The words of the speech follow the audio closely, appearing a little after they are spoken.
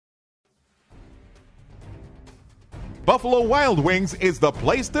Buffalo Wild Wings is the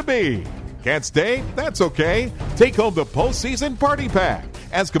place to be. Can't stay? That's okay. Take home the postseason party pack.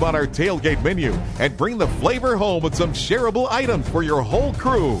 Ask about our tailgate menu and bring the flavor home with some shareable items for your whole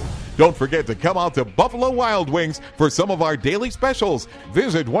crew. Don't forget to come out to Buffalo Wild Wings for some of our daily specials.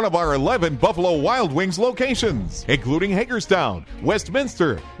 Visit one of our 11 Buffalo Wild Wings locations, including Hagerstown,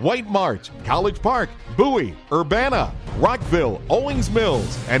 Westminster, White Marsh, College Park, Bowie, Urbana, Rockville, Owings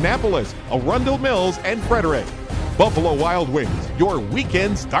Mills, Annapolis, Arundel Mills, and Frederick. Buffalo Wild Wings, your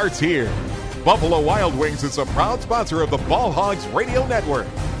weekend starts here. Buffalo Wild Wings is a proud sponsor of the Ball Hogs Radio Network.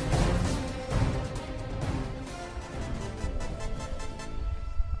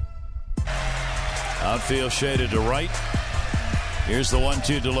 Outfield shaded to right. Here's the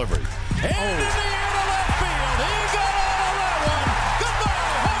 1-2 delivery. And in the air to left field. He got out of that one.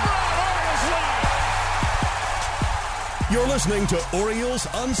 Goodbye, home run, Orioles lead. You're listening to Orioles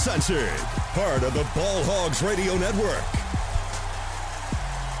Uncensored, part of the Ball Hogs Radio Network.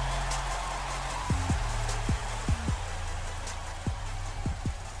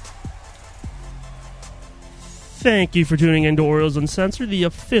 Thank you for tuning in to Orioles Uncensored, the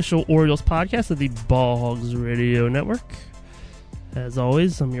official Orioles podcast of the Ball Hogs Radio Network. As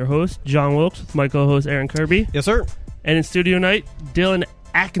always, I'm your host, John Wilkes, with my co-host, Aaron Kirby. Yes, sir. And in studio tonight, Dylan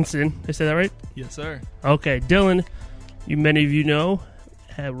Atkinson. Did I say that right? Yes, sir. Okay, Dylan, many of you know,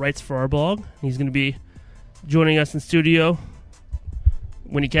 writes for our blog. He's going to be joining us in studio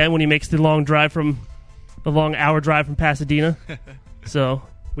when he makes the long hour drive from Pasadena. So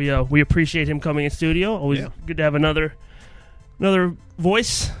we appreciate him coming in studio. Always good to have another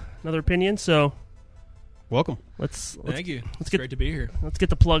voice, another opinion. So welcome. Thank you. It's great to be here. Let's get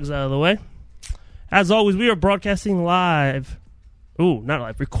the plugs out of the way. As always, we are broadcasting live. Ooh, not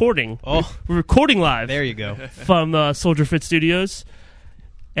live. Recording. Oh, we're recording live. There you go. From Soldier Fit Studios.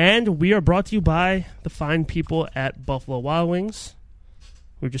 And we are brought to you by the fine people at Buffalo Wild Wings.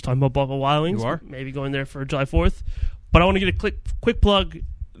 We were just talking about Buffalo Wild Wings. You are? Maybe going there for July 4th. But I want to get a quick plug.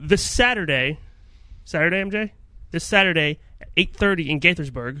 This Saturday, MJ? This Saturday at 8:30 in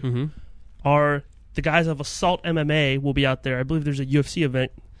Gaithersburg are the guys of Assault MMA will be out there. I believe there's a UFC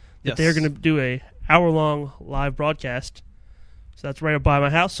event that they're going to do a hour-long live broadcast. So that's right up by my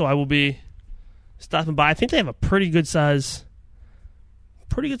house, so I will be stopping by. I think they have a pretty good size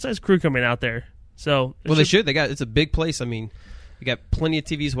crew coming out there. So they should. It's a big place. I mean, you got plenty of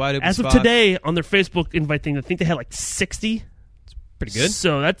TVs wide open. As of today, on their Facebook invite thing, I think they had like 60. It's pretty good.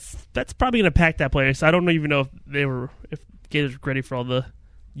 So that's probably going to pack that place. I don't even know if Gators were ready for all the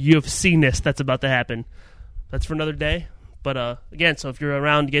UFC-ness that's about to happen. That's for another day. But again, so if you're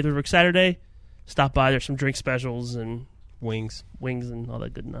around Gaithersburg Saturday, stop by. There's some drink specials and wings and all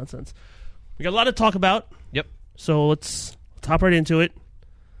that good nonsense. We got a lot to talk about. Yep. So let's hop right into it.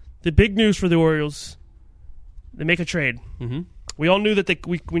 The big news for the Orioles, they make a trade. Mm-hmm. We all knew that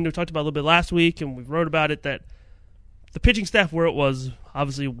we talked about it a little bit last week, and we wrote about it, that the pitching staff where it was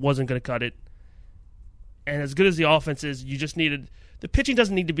obviously wasn't going to cut it. And as good as the offense is, you just needed – the pitching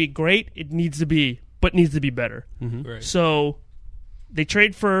doesn't need to be great. It needs to be better. Mm-hmm. Right. So they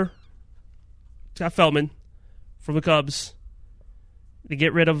trade for Scott Feldman from the Cubs. They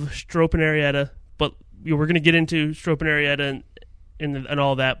get rid of Strop and Arrieta, but we're going to get into Strop and Arrieta and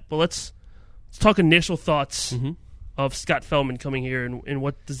all that. But let's talk initial thoughts of Scott Feldman coming here and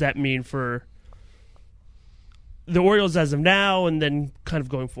what does that mean for the Orioles as of now and then kind of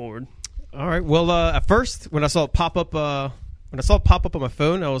going forward. All right. Well, at first when I saw it pop up on my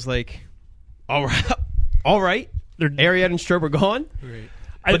phone, I was like, all right. Arrieta and Strop are gone. Right.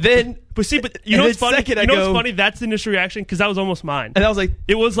 But you know what's funny? What's funny? That's the initial reaction because that was almost mine. And I was like,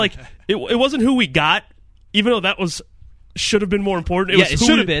 it wasn't who we got, even though that should have been more important. It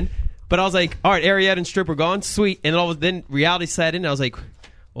should have been. But I was like, all right, Arrieta and Strop are gone, sweet. And then reality set in. And I was like,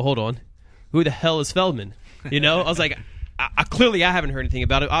 well, hold on, who the hell is Feldman? You know, I was like, I clearly haven't heard anything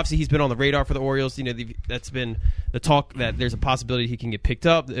about it. Obviously, he's been on the radar for the Orioles. You know, that's been the talk that there's a possibility he can get picked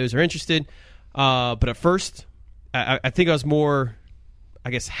up. Those are interested. But at first, I think I was more, I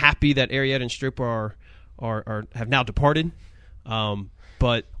guess, happy that Arrieta and Strop have now departed.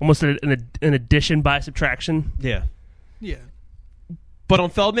 But almost an addition by subtraction. Yeah. Yeah. But on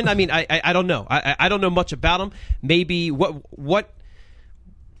Feldman, I mean, I don't know. I don't know much about him. Maybe what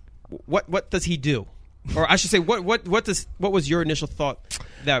does he do? Or I should say, what was your initial thought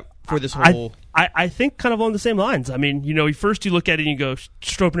that for this whole? I think kind of along the same lines. I mean, you know, first you look at it and you go,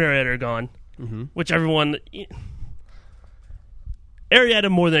 Strop and Arrieta are gone, which everyone. Arrieta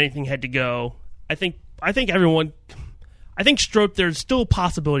more than anything had to go. I think Strop, there's still a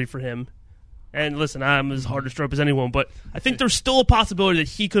possibility for him. And listen, I'm as hard to Strop as anyone, but I think there's still a possibility that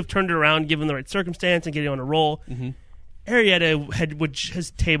he could have turned it around given the right circumstance and getting on a roll. Arrieta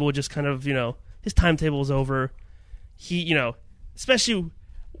his table would just kind of, his timetable was over. He, especially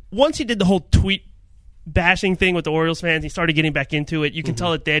once he did the whole tweet bashing thing with the Orioles fans, he started getting back into it. You can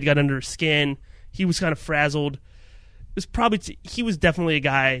tell that they had got under his skin. He was kind of frazzled. He was definitely a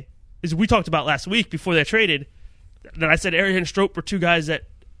guy, as we talked about last week before they traded, that I said Arrieta and Strop were two guys that,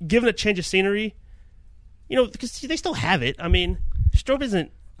 given a change of scenery, because they still have it. I mean, Strop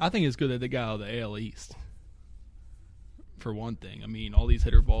isn't. I think it's good that they got out of the AL East. For one thing, I mean, all these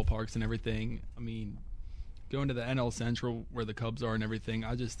hitter ballparks and everything. I mean, going to the NL Central where the Cubs are and everything,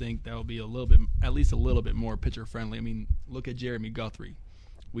 I just think that will be at least a little bit more pitcher friendly. I mean, look at Jeremy Guthrie.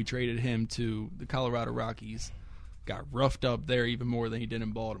 We traded him to the Colorado Rockies, got roughed up there even more than he did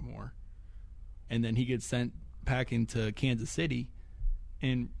in Baltimore, and then he gets sent back into Kansas City,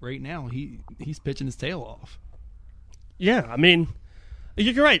 and right now he's pitching his tail off. Yeah, I mean,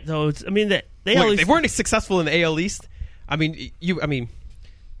 you're right though. They weren't successful in the AL East. I mean,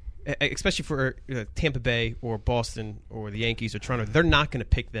 especially for Tampa Bay or Boston or the Yankees or Toronto, they're not going to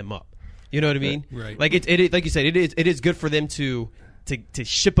pick them up. You know what I mean? Right. Like like you said, it is good for them to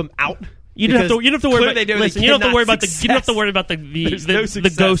ship them out. You don't have to worry about. Listen, you don't have to worry about the. You don't have to worry about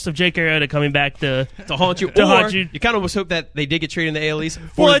the ghost of Jake Arrieta coming back to haunt you. You kind of almost hope that they did get traded in the AL East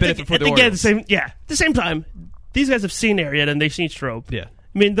for the benefit for the Orioles. At the same time, these guys have seen Arrieta and they've seen Strop. Yeah.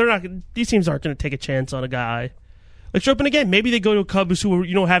 I mean, they're not. These teams aren't going to take a chance on a guy like Strop. And again, maybe they go to Cubs who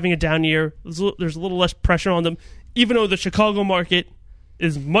are having a down year. There's a little less pressure on them, even though the Chicago market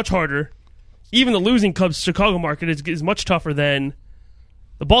is much harder. Even the losing Cubs Chicago market is much tougher than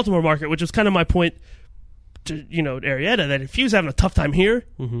the Baltimore market, which was kind of my point to Arrieta, that if he was having a tough time here,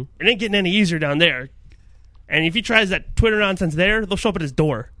 it ain't getting any easier down there. And if he tries that Twitter nonsense there, they'll show up at his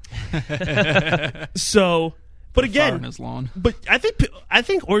door. So, but again, on his lawn. But I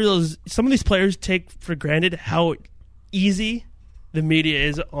think Orioles, some of these players take for granted how easy the media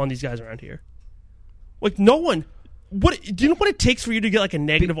is on these guys around here. Like no one. Do you know what it takes for you to get like a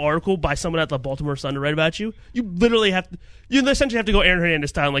negative article by someone at the Baltimore Sun to write about you? You literally essentially have to go Aaron Hernandez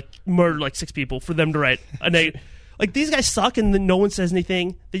style and like murder like 6 people for them to write a negative. Like these guys suck and then no one says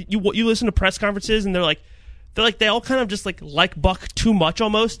anything. You listen to press conferences and they all kind of just like Buck too much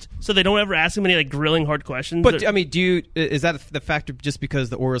almost, so they don't ever ask him any like grilling hard questions. But I mean, is that the factor just because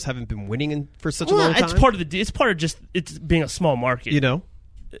the Orioles haven't been winning for such a long time? It's part of just it's being a small market,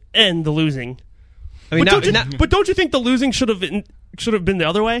 and the losing. I mean, but don't you think the losing should have been the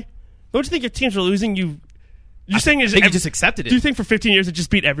other way? Don't you think if teams are losing, you just accepted it? Do you think for 15 years it just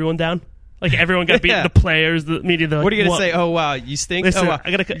beat everyone down? Like everyone got beat, the players, the media. What are you going to say? Oh wow, you stink. Listen, wow.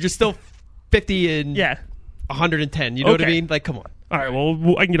 You're still 50 and 110. You know what I mean? Like, come on. All right.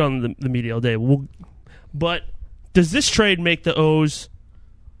 Well, I can get on the media all day. But does this trade make the O's?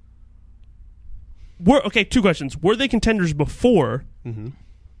 Two questions. Were they contenders before? Mm-hmm.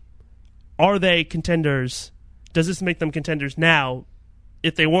 Are they contenders? Does this make them contenders now?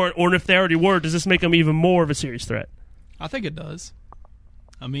 If they weren't, or if they already were, does this make them even more of a serious threat? I think it does.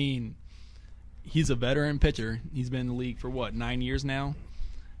 I mean, he's a veteran pitcher. He's been in the league for 9 years now.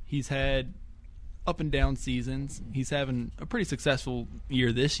 He's had up and down seasons. He's having a pretty successful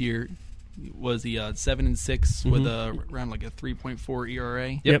year this year. Was he 7-6 with around like a 3.4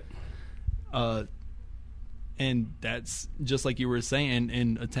 ERA? Yep. And that's just like you were saying,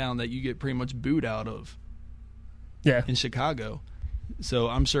 in a town that you get pretty much booed out of. Yeah. In Chicago. So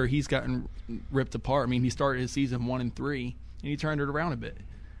I'm sure he's gotten ripped apart. I mean, he started his season 1-3, and he turned it around a bit.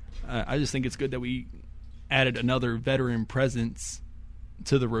 I just think it's good that we added another veteran presence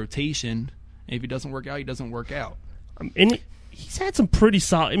to the rotation. And if he doesn't work out, he doesn't work out. And he's had some pretty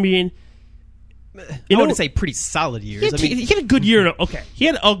solid. I mean, I wouldn't say pretty solid years. He had a good year. Okay, he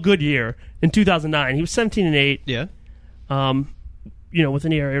had a good year in 2009. He was 17-8. Yeah. With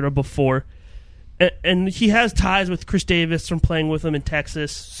an ERA before, and he has ties with Chris Davis from playing with him in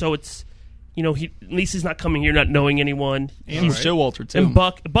Texas. So it's, at least he's not coming here not knowing anyone. And he's Showalter too. And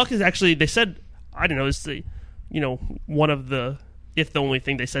Buck is actually. They said, I don't know. It's the, one of the, if the only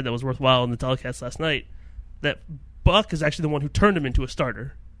thing they said that was worthwhile in the telecast last night, that Buck is actually the one who turned him into a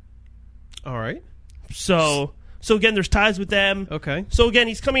starter. All right. So again, there's ties with them. Okay. So again,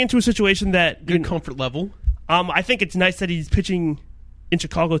 he's coming into a situation that good comfort level. I think it's nice that he's pitching in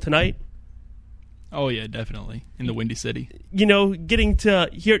Chicago tonight. Oh yeah, definitely in the Windy City. Getting to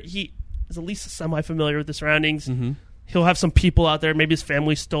here, he is at least semi-familiar with the surroundings. Mm-hmm. He'll have some people out there. Maybe his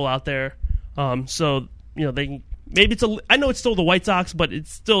family's still out there. So they maybe it's I know it's still the White Sox, but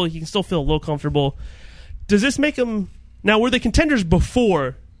it's still he can still feel a little comfortable. Does this make him now? Were they contenders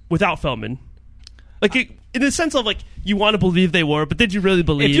before? Without Feldman, in the sense of like you want to believe they were, but did you really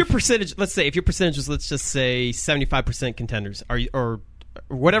believe? If your percentage, let's was, let's just say 75% contenders, or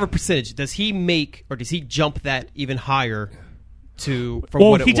whatever percentage, does he make or does he jump that even higher from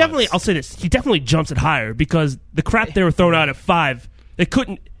what it was? Definitely. I'll say this: he definitely jumps it higher because the crap they were throwing out at 5, they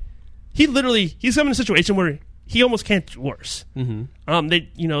couldn't. He's coming in a situation where he almost can't do worse. Mm-hmm.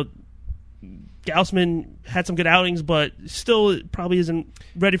 Gausman had some good outings, but still probably isn't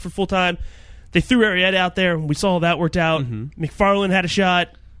ready for full time. They threw Arrieta out there, and we saw how that worked out. Mm-hmm. McFarland had a shot.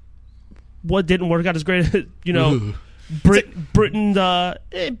 What didn't work out as great, Britton's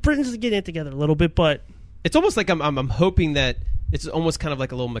getting it together a little bit, but it's almost like I'm hoping that it's almost kind of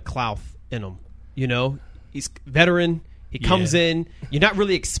like a little McLeod in him. He's veteran. He comes in. You're not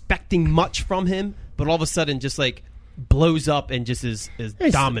really expecting much from him, but all of a sudden, just like blows up and just is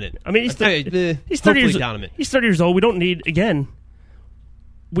dominant. I mean, he's 30 years dominant. He's 30 years old. We don't need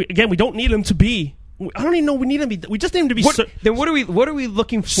we don't need him to be. I don't even know we need him to be. We just need him to be. Then what are we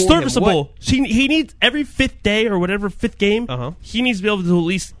looking for? Serviceable. He needs every 5th day or whatever 5th game. He needs to be able to at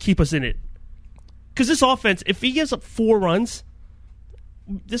least keep us in it. Because this offense, if he gives up 4 runs,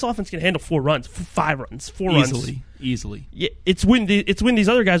 this offense can handle 4 runs, 5 runs, 4 runs easily. Yeah, it's when these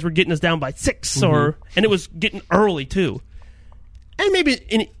other guys were getting us down by 6, and it was getting early too. And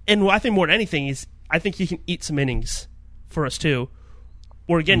maybe, and I think more than anything is, I think he can eat some innings for us too.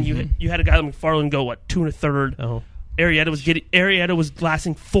 Or again, you had a guy like McFarland go 2 1/3. Arrieta was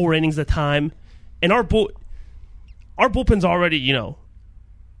lasting 4 innings at a time, and our bullpen's already you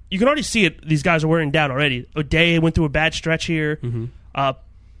can already see it. These guys are wearing down already. O'Day went through a bad stretch here. Mm-hmm.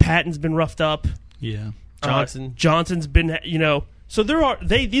 Patton's been roughed up. Yeah, Johnson's been So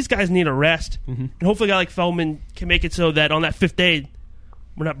these guys need a rest, and hopefully a guy like Feldman can make it so that on that 5th day,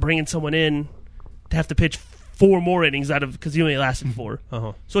 we're not bringing someone in to have to pitch 4 more innings out of because he only lasted 4.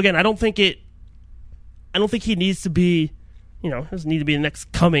 So again, I don't think he needs to be, doesn't need to be the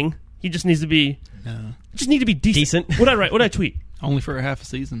next coming. He just needs to be, decent. What I tweet? Only for a half a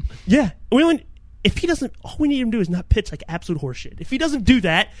season. Yeah, if he doesn't, all we need him to do is not pitch like absolute horseshit. If he doesn't do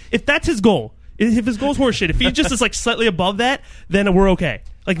that, if that's his goal, if his goal is horseshit, if he just is like slightly above that, then we're okay.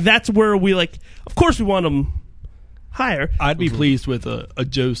 Like that's where we of course we want him higher. I'd be pleased with a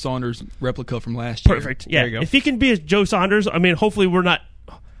Joe Saunders replica from last year. Perfect. Yeah. There you go. If he can be as Joe Saunders, I mean, hopefully I'm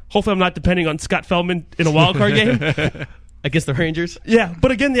not depending on Scott Feldman in a wild card game against the Rangers. Yeah, but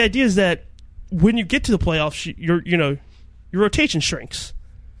again, the idea is that when you get to the playoffs, your rotation shrinks.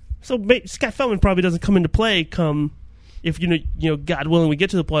 So Scott Feldman probably doesn't come into play if God willing we get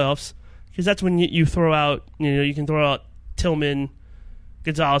to the playoffs, because that's when you throw out you can throw out Tillman,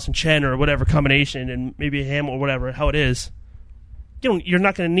 Gonzalez, and Chen or whatever combination, and maybe a Hammel or whatever how it is. You're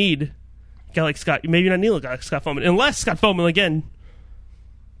not going to need a guy like Scott. Maybe not need a guy like Scott Feldman unless Scott Feldman again,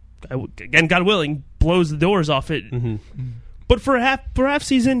 God willing, blows the doors off it. Mm-hmm. But for a half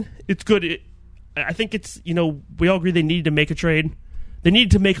season, it's good. I think it's we all agree they needed to make a trade. They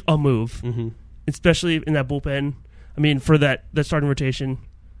needed to make a move, especially in that bullpen. I mean, for that starting rotation,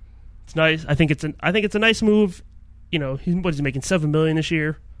 it's nice. I think it's a nice move. What is he making, $7 million this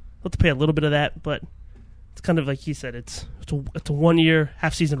year? He'll have to pay a little bit of that, but it's kind of like he said. It's a 1-year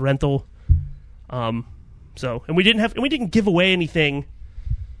half season rental. And we didn't give away anything.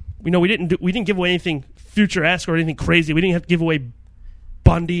 We didn't give away anything future-esque or anything crazy. We didn't have to give away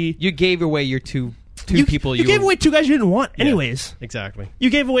Bundy. You gave away your two people. You gave away 2 guys you didn't want, anyways. Exactly. You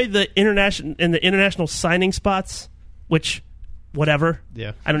gave away the international signing spots, which, whatever.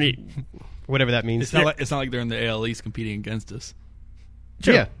 Yeah. I don't need whatever that means. It's not like they're in the AL East competing against us.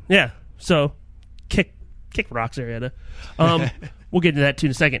 Sure. Yeah. So, kick rocks, Arrieta. We'll get into that too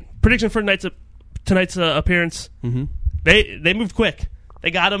in a second. Prediction for tonight's appearance. Mm-hmm. They moved quick.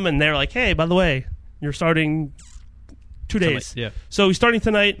 They got him, and they're like, "Hey, by the way, you're starting 2 days." Yeah. So he's starting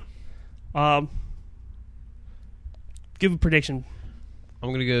tonight. Give a prediction. I'm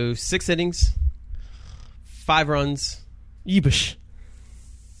going to go 6 innings, 5 runs, Yeebish.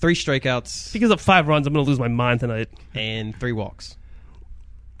 3 strikeouts. If he gives up 5 runs, I'm going to lose my mind tonight. And 3 walks.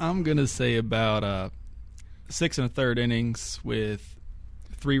 I'm going to say about 6 1/3 innings with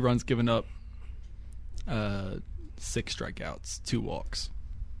 3 runs given up, 6 strikeouts, 2 walks.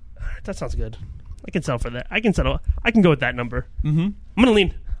 That sounds good. I can settle for that. I can go with that number. Mm-hmm. I'm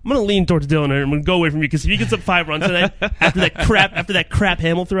gonna lean towards Dylan, and I'm gonna go away from you because if he gets up 5 runs tonight after that crap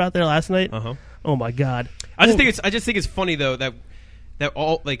Hammel threw out there last night, oh my god! I just think it's funny though that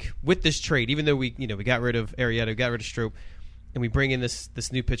all with this trade, even though we got rid of Arrieta, got rid of Stroop, and we bring in this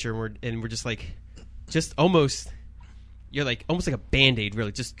new pitcher, and we're just almost. You're almost like a Band-Aid,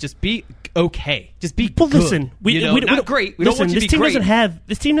 really. Just be okay. Just be good. Listen, we not great. We don't want you to be great.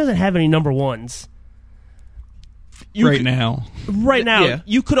 This team doesn't have any number ones. now. Right now, Yeah.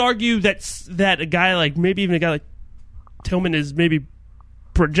 you could argue that a guy like maybe even a guy like Tillman is maybe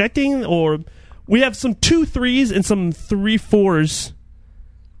projecting, or we have some 2-3s and some 3-4s,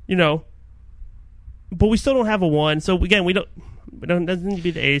 but we still don't have a 1. So again, we don't doesn't need to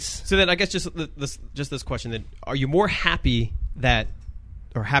be the ace. So then, I guess just this question: then, are you more happy that,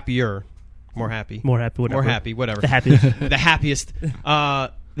 or happier, more happy, whatever, The happiest. the happiest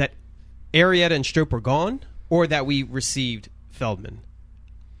that Arrieta and Stroop were gone, or that we received Feldman?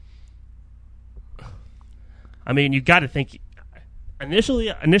 I mean, you got to think.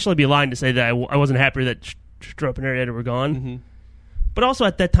 Initially, I'd be lying to say that I wasn't happy that Stroop and Arrieta were gone. Mm-hmm. But also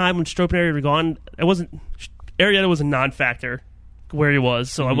at that time when Stroop and Arrieta were gone, Arrieta was a non-factor where he was,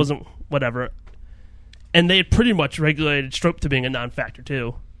 so I wasn't whatever. And they had pretty much regulated Stroop to being a non-factor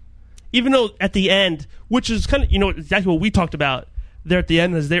too. Even though at the end, which is kind of exactly what we talked about there at the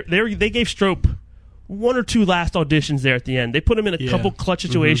end, is they gave Stroop 1 or 2 last auditions there at the end. They put him in a couple clutch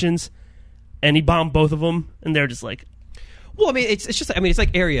situations, and he bombed both of them, and they're just like. Well, I mean, it's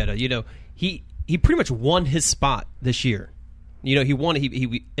like Arrieta. He pretty much won his spot this year. He won.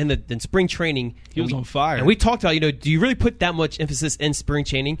 He in spring training. He was on fire. And we talked about, do you really put that much emphasis in spring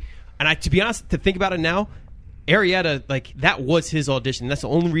training? And to be honest, to think about it now, Arrieta, that was his audition. That's the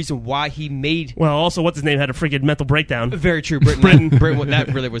only reason why he made. Well, also, what's his name had a freaking mental breakdown. Very true, Britton. That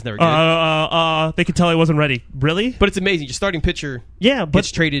really was never good. They could tell he wasn't ready. Really? But it's amazing. Your starting pitcher,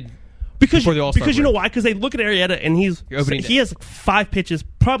 gets traded. Before the All-Star because you break. know why? Because they look at Arrieta and he has 5 pitches,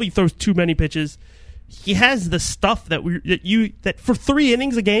 probably throws too many pitches. He has the stuff that for 3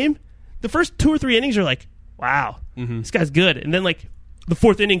 innings a game, the first 2 or 3 innings you're like, wow, this guy's good, and then the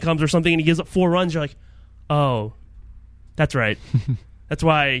 4th inning comes or something and he gives up 4 runs. You're like, oh, that's right. That's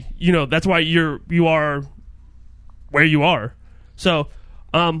why you are where you are. So,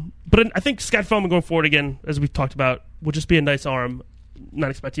 but I think Scott Feldman going forward again, as we've talked about, will just be a nice arm.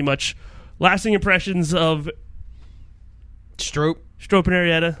 Not expecting much. Lasting impressions of Stroop and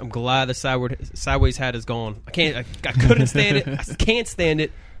Arrieta. I'm glad the sideways hat is gone. I couldn't stand it. I can't stand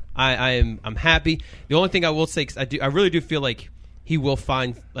it. I'm happy. The only thing I will say, because I really do feel like he will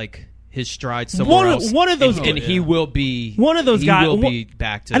find his stride somewhere else. One of those, and he will be one of those guys. He will be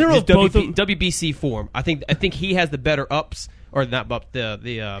back to his WBC form. I think he has the better ups, or not, but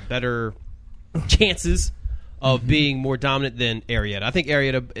the better chances of being more dominant than Arrieta. I think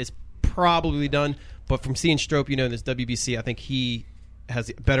Arrieta is probably done, but from seeing Stroop, in this WBC, I think he has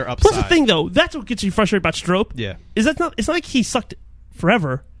a better upside. Plus the thing, though, that's what gets you frustrated about Stroop. Yeah, is it's not like he sucked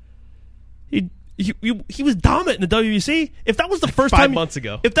forever. He was dominant in the WBC. If that was the first 5 months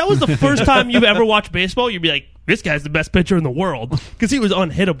ago, if that was the first time you've ever watched baseball, you'd be like, this guy's the best pitcher in the world because he was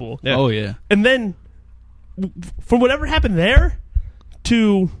unhittable. Yeah. Oh yeah, and then from whatever happened there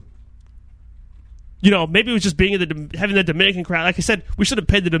to. Maybe it was just being having the Dominican crowd. Like I said, we should have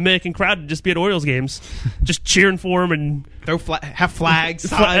paid the Dominican crowd to just be at Orioles games, just cheering for him and have flags,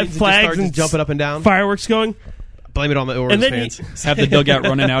 flags, and jumping up and down, fireworks going. Blame it on the Orioles fans. Have the dugout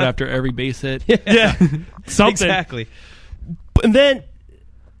running out after every base hit. Yeah, something exactly. And then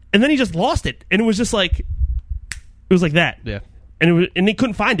he just lost it, and it was just like that. Yeah, and he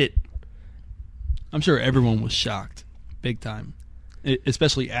couldn't find it. I'm sure everyone was shocked, big time,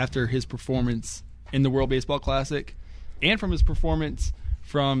 especially after his performance in the World Baseball Classic, and from his performance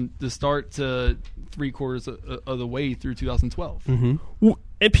from the start to 3/4 of the way through 2012. Mm-hmm.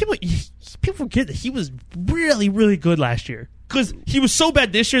 And people forget that he was really, really good last year, because he was so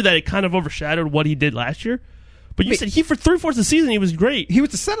bad this year that it kind of overshadowed what he did last year. But you said for 3/4 of the season he was great. He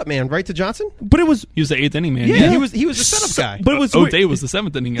was the setup man, right, to Johnson? But he was the 8th inning man. Yeah, he was the setup guy. But it was O'Day was the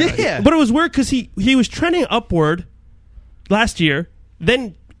 7th inning guy. Yeah. But it was weird because he was trending upward last year.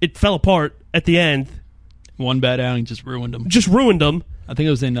 Then it fell apart at the end. One bad outing just ruined him. I think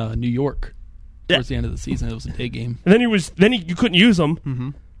it was in New York towards the end of the season. It was a day game. And then you couldn't use him. Mm-hmm.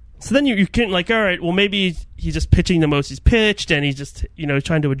 So then you couldn't, all right, well, maybe he's just pitching the most he's pitched and he's just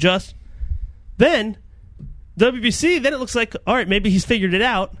trying to adjust. Then WBC, then it looks like, all right, maybe he's figured it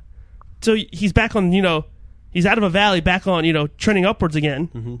out. So he's back on, he's out of a valley, back on, trending upwards again.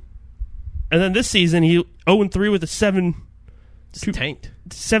 Mm-hmm. And then this season, he 0-3 with a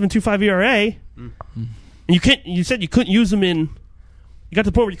 7.25 ERA. Mm-hmm. And you said you couldn't use him you got to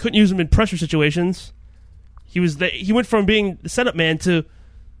the point where you couldn't use him in pressure situations. He went from being the setup man to,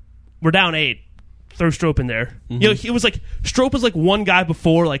 we're down 8, throw Stroop in there. Mm-hmm. He was Stroop was one guy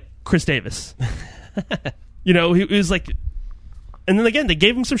before Chris Davis. He was and then again they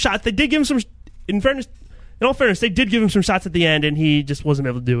gave him some shots. They did give him some. In all fairness, they did give him some shots at the end, and he just wasn't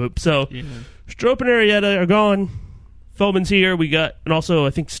able to do it. So Stroop and Arrieta are gone. Feldman's here. We got, and also I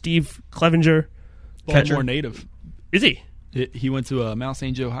think Steve Clevenger, catcher, more native. Is he? He went to Mount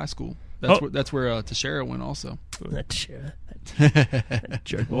St. Joe High School. That's where Teixeira went also. That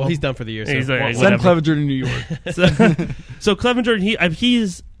jerk. Well, he's done for the year. So. Send Clevenger to New York. So Clevenger,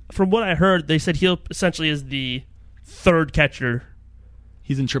 he's from what I heard, they said he essentially is the third catcher.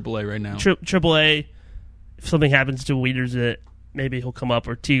 He's in AAA right now. AAA. If something happens to Wieters, maybe he'll come up,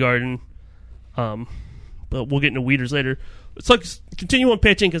 or Teagarden. But we'll get into Wieters later. Let's continue on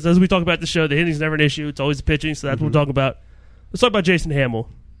pitching, because as we talk about the show, the hitting's never an issue. It's always the pitching, so that's what we're talking about. Let's talk about Jason Hammel.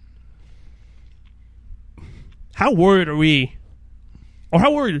 How worried are we, or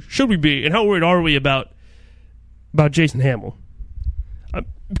how worried should we be, and how worried are we about Jason Hammel?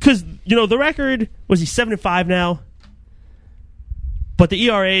 Because, the record, was he 7-5 now? But the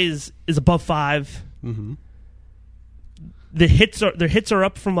ERA is above 5. Mm-hmm. Their hits are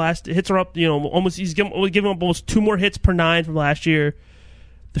up from last. Hits are up. Almost. He's giving up almost 2 more hits per 9 from last year.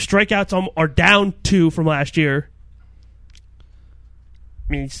 The strikeouts are down 2 from last year.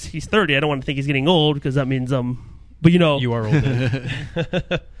 I mean, he's 30. I don't want to think he's getting old, because that means But you are old.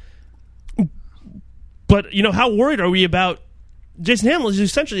 But how worried are we about Jason Hammel? Is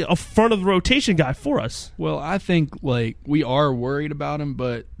essentially a front of the rotation guy for us. Well, I think we are worried about him,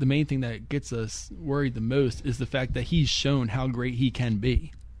 but the main thing that gets us worried the most is the fact that he's shown how great he can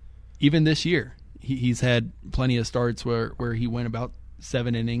be. Even this year, he's had plenty of starts where he went about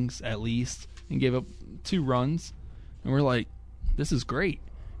 7 innings at least and gave up 2 runs, and we're like, this is great.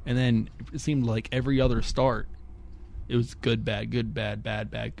 And then it seemed like every other start, it was good, bad, good, bad, bad,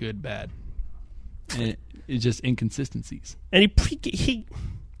 bad, good, bad. And it's just inconsistencies. And he's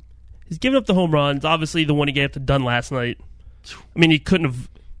giving up the home runs. Obviously, the one he gave up to Dunn last night. I mean, he couldn't have.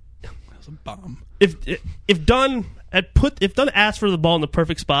 That was a bomb. If Dunn asked for the ball in the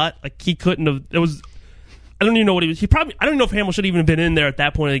perfect spot, he couldn't have. It was. I don't even know what he was. I don't even know if Hammel should even have been in there at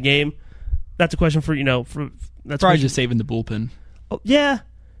that point of the game. That's a question for that's probably just saving the bullpen. Oh, yeah,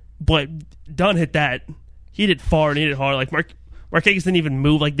 but Dunn hit that. He hit it far and he hit it hard. Marquez didn't even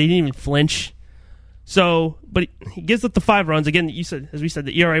move. They didn't even flinch. So, but he gives up the 5 runs. Again, as we said,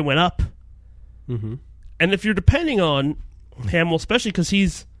 the ERA went up. Mm-hmm. And if you're depending on Hammel, especially because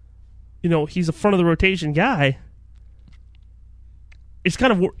he's a front of the rotation guy, it's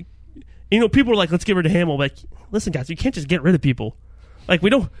kind of, people are like, let's get rid of Hammel. Listen, guys, you can't just get rid of people. We're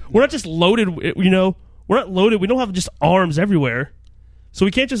not just loaded. We're not loaded. We don't have just arms everywhere. So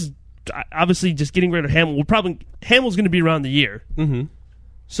we can't just, obviously, just getting rid of Hammel. Hammel's going to be around the year. Mm-hmm.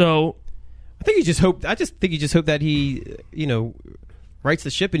 So I think I just think you just hope that he, rights the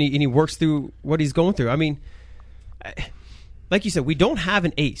ship and he works through what he's going through. I mean, like you said, we don't have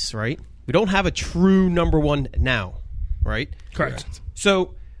an ace, right? We don't have a true number 1 now, right? Correct.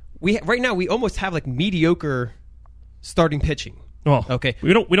 So right now we almost have mediocre starting pitching. Oh, okay.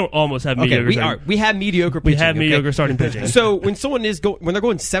 We don't almost have mediocre. We have mediocre pitching. We have mediocre starting pitching. So when someone when they're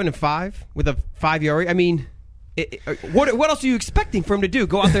going 7-5 with a 5 ERA, I mean, what else are you expecting for him to do?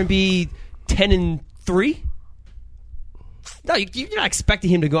 Go out there and be 10-3? No, you're not expecting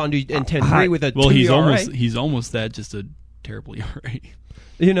him to go out and do 10-3 with a 2 ERA. He's almost that, just a terrible ERA.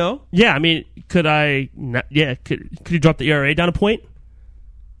 Yeah, I mean, could he drop the ERA down a point?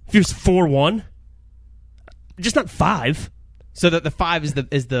 If he was 4-1, just not 5. So that the 5 is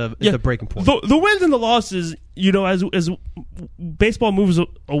the breaking point. The wins and the losses, as baseball moves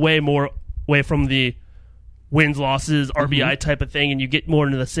away from the wins, losses, RBI type of thing, and you get more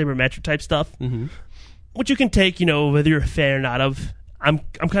into the sabermetric type stuff, which you can take, whether you're a fan or not of. I'm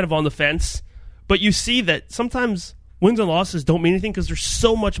kind of on the fence, but you see that sometimes wins and losses don't mean anything because there's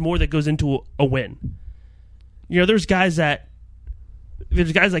so much more that goes into a win. There's guys like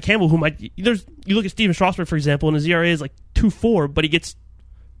Hammel who you look at Steven Strasburg, for example, and his ERA is 2.4, but he gets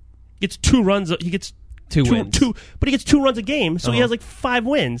 2 runs. He gets 2 wins. But he gets 2 runs a game, so he has 5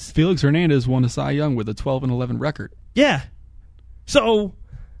 wins. Felix Hernandez won a Cy Young with a 12-11 record. Yeah. So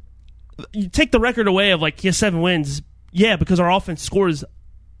you take the record away of he has 7 wins. Yeah, because our offense scores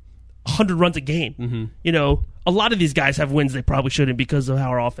 100 runs a game. Mm-hmm. A lot of these guys have wins they probably shouldn't because of how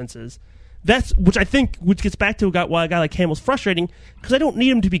our offense is. Which gets back to why a guy like Hammel's frustrating, because I don't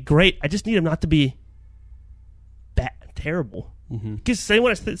need him to be great. I just need him not to be terrible. Because same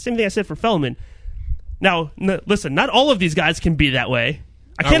thing I said for Feldman. Now, listen, not all of these guys can be that way.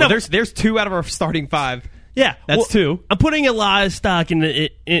 There's 2 out of our starting 5. Yeah, that's 2. I'm putting a lot of stock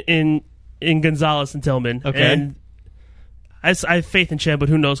in Gonzalez and Tillman. Okay, and I have faith in Chen, but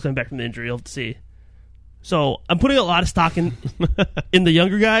who knows coming back from the injury? You'll have to see. So I'm putting a lot of stock in the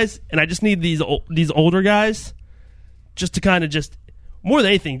younger guys, and I just need these older guys just to kind of just more than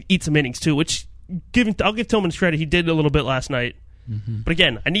anything eat some innings too. Which I'll give Tillman credit; he did a little bit last night. Mm-hmm. But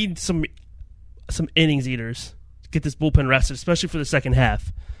again, I need some innings eaters get this bullpen rested, especially for the second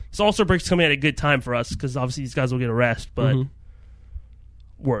half. This All-Star break's coming at a good time for us because obviously these guys will get a rest, but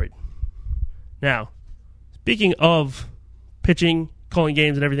worried. Now, speaking of pitching, calling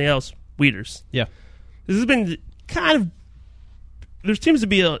games, and everything else, Wieters. Yeah. This has been kind of... There seems to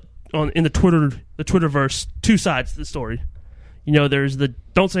be in the Twitterverse two sides to the story. There's the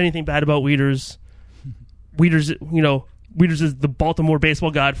don't say anything bad about Wieters. Wieters is the Baltimore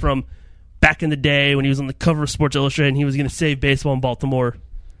baseball god from back in the day when he was on the cover of Sports Illustrated and he was going to save baseball in Baltimore.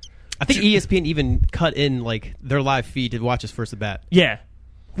 I think ESPN even cut in their live feed to watch his first at bat. Yeah.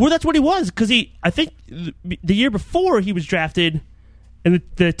 Well, that's what he was because I think the year before he was drafted and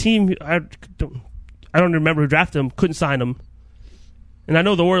the team, I don't remember who drafted him, couldn't sign him. And I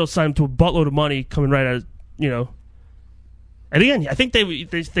know the Orioles signed him to a buttload of money coming right out of, And again, I think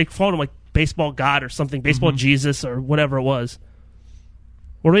they called him like baseball god or something, baseball Jesus or whatever it was.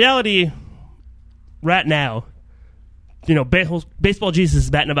 Well, reality, right now, baseball Jesus is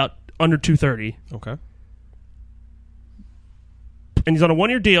batting about under 230. Okay. And he's on a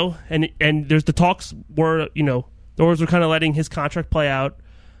one-year deal, and there's the talks where, the Orioles were kind of letting his contract play out.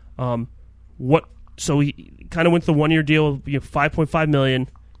 So he kind of went to the one-year deal of $5.5 million.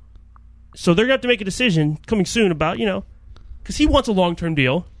 So they're going to have to make a decision coming soon about, because he wants a long-term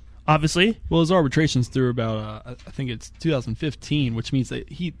deal, obviously. Well, his arbitration's through about, I think it's 2015, which means that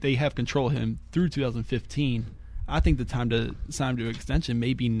they have control of him through 2015. I think the time to sign him to an extension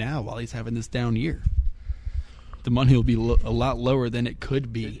may be now while he's having this down year. The money will be a lot lower than it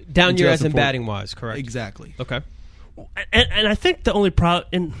could be. Down year as in batting-wise, correct? Exactly. Okay. And I think the only problem,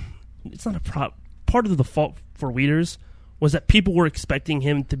 and it's not a problem, part of the fault for Wieters was that people were expecting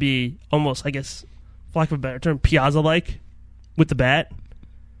him to be almost, I guess, for lack of a better term, Piazza-like with the bat.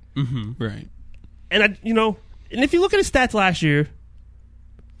 Mm-hmm. Right. And, and if you look at his stats last year,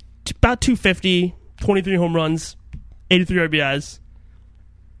 about 250, 23 home runs, 83 RBIs.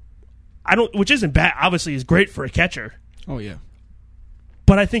 Which isn't bad. Obviously, is great for a catcher. Oh yeah.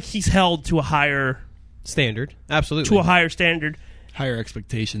 But I think he's held to a higher standard. Absolutely. To a higher standard. Higher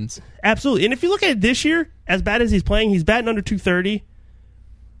expectations. Absolutely. And if you look at it this year, as bad as he's playing, he's batting under 230.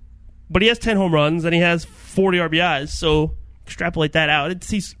 But he has 10 home runs and he has 40 RBIs. So extrapolate that out.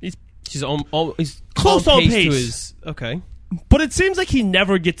 He's close on pace. To his, okay. But it seems like he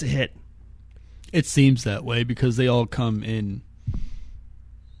never gets a hit. It seems that way because they all come in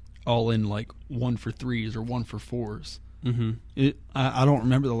like 1 for 3s or 1 for 4s. Mm-hmm. I don't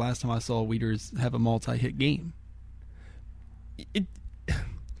remember the last time I saw Wieters have a multi-hit game.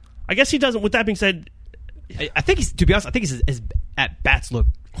 I guess he doesn't. With that being said, I think his at bats look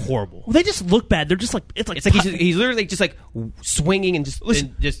horrible. Well, they just look bad. They're just like it's like he's literally just like swinging and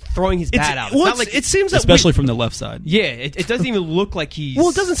just throwing his bat out. Well, it seems that especially from the left side. Yeah, it doesn't even look like he's. Well,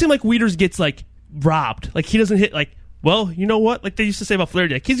 it doesn't seem like Wieters gets like robbed. Like he doesn't hit like. Well, you know what? Like they used to say about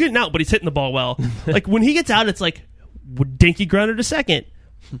Flaherty, like he's getting out, but he's hitting the ball well. Like when he gets out, it's like dinky grounder to second,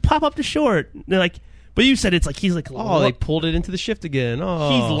 pop up to short. They're like, but you said it's like he's like, they pulled it into the shift again. Oh,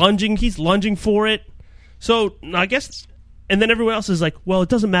 he's lunging for it. So I guess, and then everyone else is like, well, it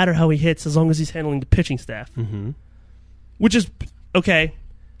doesn't matter how he hits as long as he's handling the pitching staff, which is okay.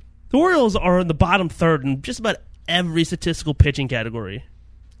 The Orioles are in the bottom third in just about every statistical pitching category.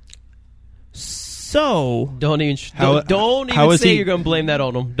 So don't even say you're going to blame that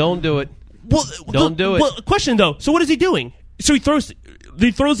on him. Don't do it. Well, don't do it. Well, question though. So what is he doing? So he throws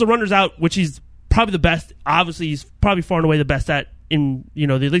the runners out, which he's probably the best. Obviously, he's probably far and away the best at in the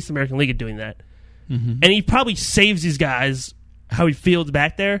least American League at doing that. Mm-hmm. And he probably saves these guys how he fields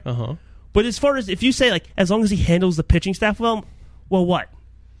back there. But as far as if you say like as long as he handles the pitching staff well, what?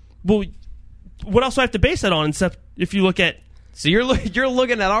 Well, what else do I have to base that on? Except if you look at you're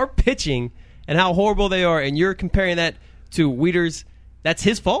looking at our pitching and how horrible they are, and you're comparing that to Wieters. That's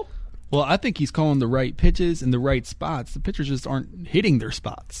his fault? Well, I think he's calling the right pitches in the right spots. The pitchers just aren't hitting their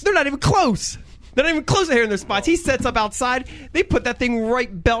spots. They're not even close. They're not even close to hitting their spots. He sets up outside. They put that thing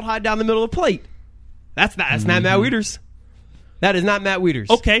right belt high down the middle of the plate. That's not Matt Wieters. That is not Matt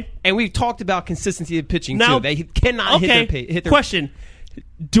Wieters. Okay. And we've talked about consistency of pitching, too. They cannot hit their... Question.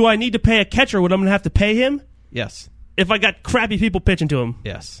 Do I need to pay a catcher when I'm going to have to pay him? Yes. If I got crappy people pitching to him?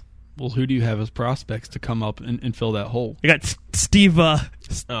 Yes. Well, who do you have as prospects to come up and fill that hole? I got Steve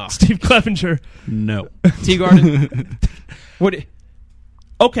Clevenger. No. Teagarden. What?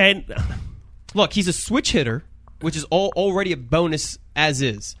 Okay. Look, he's a switch hitter, which is already a bonus as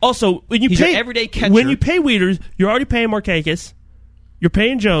is. Also, when you he's pay an everyday catcher. When you pay Wieters, you're already paying Markakis. You're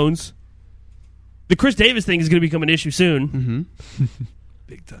paying Jones. The Chris Davis thing is going to become an issue soon. Mm-hmm.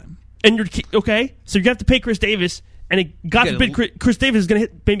 Big time. And you're okay. So you have to pay Chris Davis. and God forbid Chris Davis is going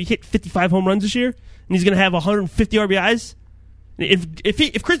to maybe hit 55 home runs this year, and he's going to have 150 RBIs.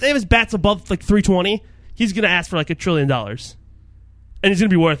 If Chris Davis bats above like 320, he's going to ask for like $1 trillion, and he's going to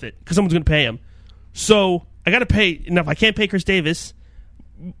be worth it because someone's going to pay him. So I got to pay. Now, if I can't pay Chris Davis,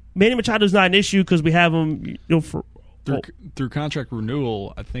 Manny Machado's not an issue because we have him, through contract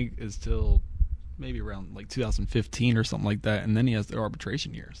renewal. I think is till maybe around like 2015 or something like that, and then he has the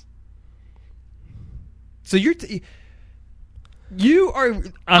arbitration years. So you are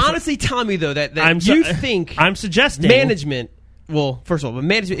honestly telling me though that you think I'm suggesting management. Well, first of all,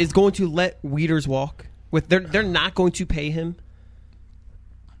 management is going to let Wieters walk. They're not going to pay him.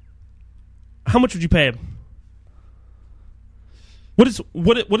 How much would you pay him? What is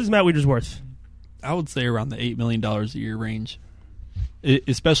Matt Wieters worth? I would say around the $8 million a year range,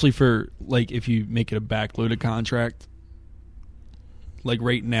 especially for like if you make it a backloaded contract. Like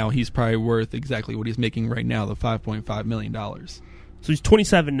right now, he's probably worth exactly what he's making right now, the $5.5 million. So he's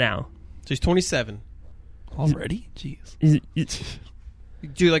 27 now. So he's 27 already. Jeez.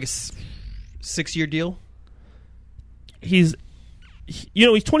 Do like a 6-year deal. He's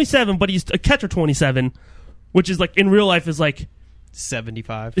 27, but he's a catcher 27, which is like in real life is like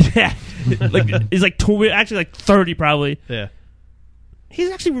 75. Yeah, like he's like actually like 30 probably. Yeah, he's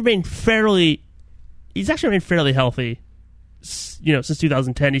actually remained fairly healthy. Since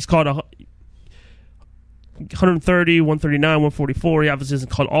 2010, he's caught 130, 139, 144. He obviously hasn't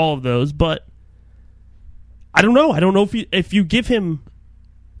caught all of those, but I don't know. I don't know if you give him,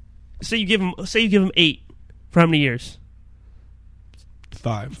 say you give him 8 for how many years?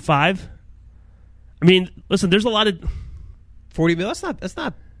 5. I mean, listen, there's a lot of $40 million. That's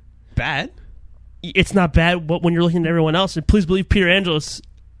not bad. It's not bad, but when you're looking at everyone else, and please believe Peter Angelos.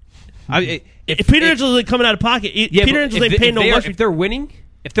 If Peter Angelos isn't coming out of pocket, Peter Angelos ain't paying no much. If they're winning,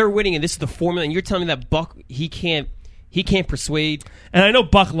 and this is the formula, and you're telling me that Buck he can't persuade. And I know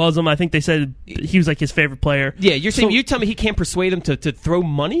Buck loves him. I think they said he was like his favorite player. Yeah, you're telling me he can't persuade him to throw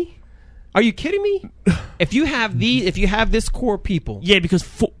money? Are you kidding me? If you have this core people, yeah,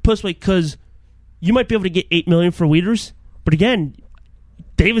 because you might be able to get $8 million for Wieters, but again,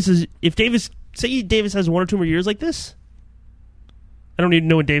 Davis has 1 or 2 more years like this. I don't even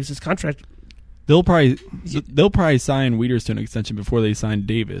know in Davis's contract. They'll probably sign Wieters to an extension before they sign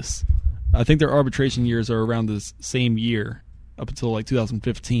Davis. I think their arbitration years are around this same year up until like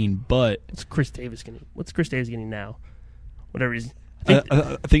 2015. But what's Chris Davis getting now? Whatever he's.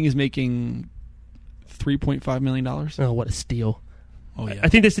 I think he's making $3.5 million. Oh, what a steal! Oh yeah. I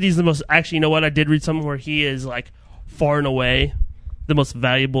think they said he's the most. Actually, you know what? I did read something where he is like far and away the most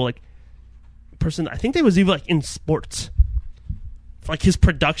valuable person. I think they was even like in sports. Like his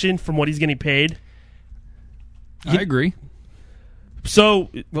production from what he's getting paid. I agree.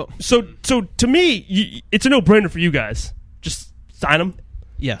 So to me, it's a no-brainer for you guys. Just sign him.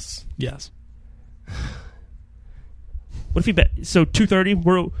 Yes. What if he bet? So 230.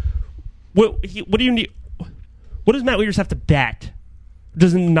 What do you need? What does Matt Wieters have to bat?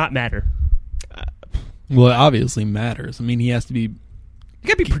 Does it not matter? Well, it obviously matters. I mean, he has to be. You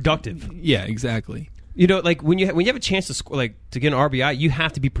got to be productive. Yeah, exactly. Like when you have a chance to score, like to get an RBI, you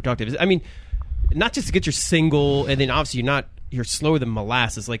have to be productive. I mean, not just to get your single, and then obviously you're slower than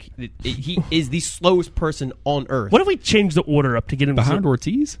molasses. Like he is the slowest person on earth. What if we change the order up to get him behind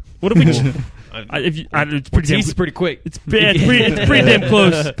Ortiz? What if we? It's pretty Ortiz is pretty quick. It's pretty damn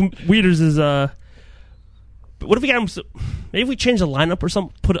close. Wieters is. But what if we got him? Maybe if we change the lineup or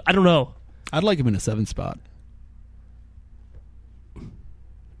something. I don't know. I'd like him in a 7 spot.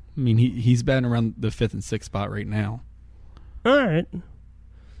 I mean, he's batting around the 5th and 6th spot right now. All right.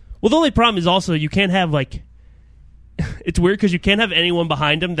 Well, the only problem is also you can't have it's weird because you can't have anyone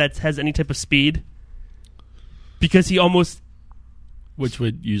behind him that has any type of speed because he almost. Which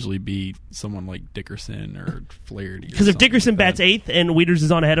would usually be someone like Dickerson or Flaherty. Because if Dickerson bats 8th and Wieters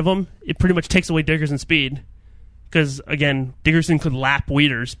is on ahead of him, it pretty much takes away Dickerson's speed. Because again, Dickerson could lap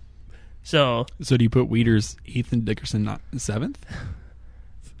Wieters. So do you put Wieters 8th and Dickerson not 7th?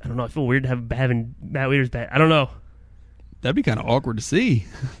 I don't know. I feel weird having Matt Wieters bat. I don't know. That'd be kind of awkward to see.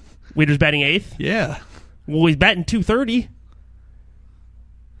 Wieters batting 8th? Yeah. Well, he's batting 230.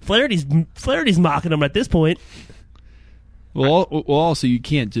 Flaherty's mocking him at this point. Well, also you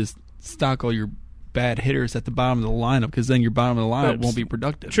can't just stock all your bad hitters at the bottom of the lineup because then your bottom of the lineup won't be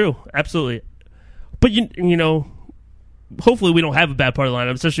productive. True, absolutely. But you know, hopefully we don't have a bad part of the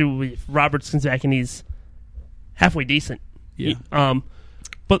lineup, especially if Roberts comes back and he's halfway decent. Yeah.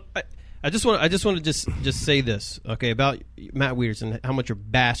 But I just want to just say this, okay, about Matt Wieters and how much you're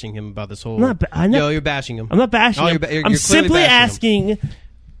bashing him about this whole. You're bashing him. I'm not bashing him. I'm simply asking: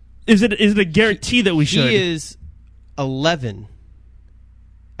 is it a guarantee that we should? He is 11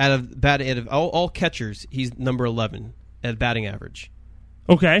 out of all catchers. He's number 11 at batting average.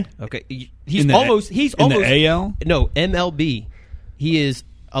 Okay. He's almost in the AL? No, MLB. He is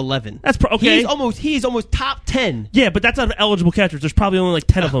 11. That's okay. He's almost top 10. Yeah, but that's out of eligible catchers. There's probably only like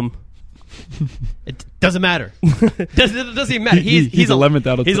 10 of them. It doesn't matter. doesn't even matter. He's 11th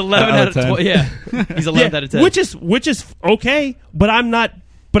out of 10. He's 11 out of 12. Yeah, he's 11th out of 10. Which is okay, but I'm not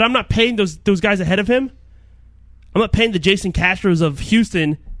paying those guys ahead of him. I'm not paying the Jason Castros of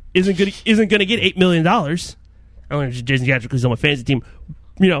Houston. Isn't going to get $8 million. I don't know Jason Castro because he's on my fantasy team,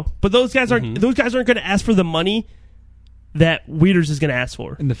 But those guys aren't going to ask for the money that Wieters is going to ask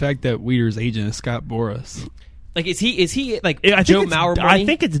for. And the fact that Wieters' agent is Scott Boras. Like, is he like Joe Mauer money?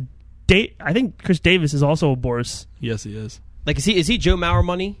 I think Chris Davis is also a Boras. Yes, he is. Like, is he Joe Mauer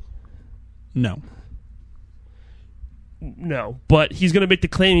money? No, but he's going to make the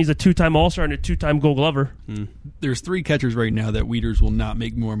claim he's a 2-time All-Star and a 2-time Gold Glover. There's 3 catchers right now that Wieters will not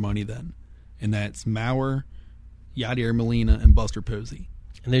make more money than, and that's Mauer, Yadier Molina, and Buster Posey.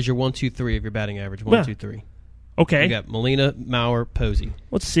 And there's your 1, 2, 3 of your batting average. 1, 2, 3. Okay. You got Molina, Mauer, Posey.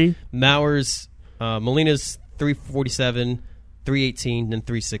 Let's see. Molina's 347, 318, and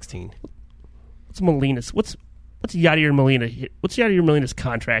 316. What's Molina's? What's Yadier Molina? What's Yadier Molina's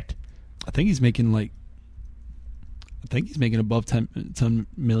contract? I think he's making above $10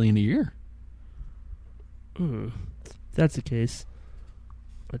 million a year. If that's the case,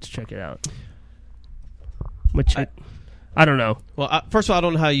 let's check it out. I don't know. Well, first of all, I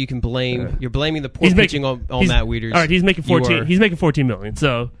don't know how you can blame. You're blaming the poor pitching on Matt Wieters. All right, he's making 14. He's making $14 million.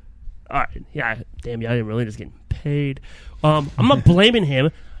 So, all right, yeah, damn, Yadier Molina's getting paid. I'm not blaming him.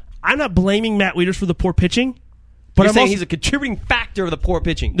 I'm not blaming Matt Wieters for the poor pitching. But You're saying he's a contributing factor of the poor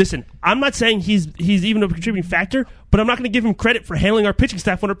pitching. Listen, I'm not saying he's even a contributing factor, but I'm not going to give him credit for handling our pitching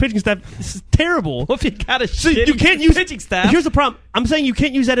staff when our pitching staff is terrible. Well, if you got a shitty pitching staff, here's the problem. I'm saying you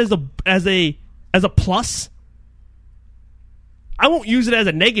can't use that as a plus. I won't use it as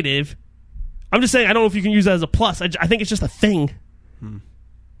a negative. I'm just saying I don't know if you can use that as a plus. I think it's just a thing.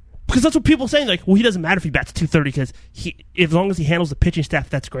 Because that's what people are saying. Like, well, he doesn't matter if he bats 230 because as long as he handles the pitching staff,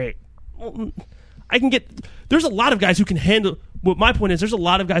 that's great. Well, there's a lot of guys who can handle. What my point is, there's a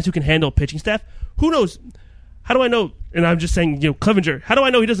lot of guys who can handle a pitching staff. Who knows? How do I know? And I'm just saying, Clevenger. How do I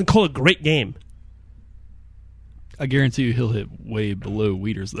know he doesn't call a great game? I guarantee you, he'll hit way below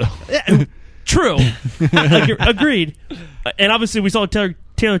Wieters though. Yeah, true. Agreed. And obviously, we saw Taylor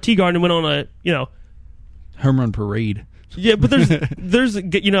Teagarden went on a home run parade. Yeah, but there's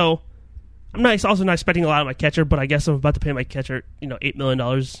I'm also not expecting a lot of my catcher, but I guess I'm about to pay my catcher $8 million.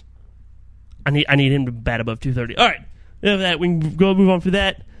 I need him to bat above 230. All right, that we can move on for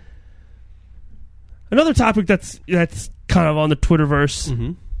that. Another topic that's kind of on the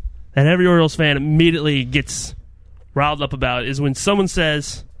Twitterverse that every Orioles fan immediately gets riled up about is when someone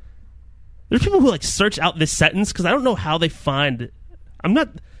says, there's people who search out this sentence because I don't know how they find.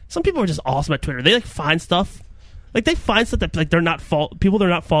 Some people are just awesome at Twitter. They find stuff. They find stuff that they're not people they're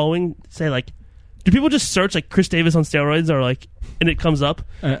not following say do people just search Chris Davis on steroids or and it comes up?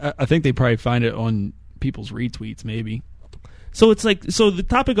 I think they probably find it on people's retweets maybe. So it's the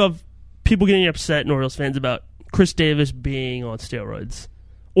topic of people getting upset and Orioles fans about Chris Davis being on steroids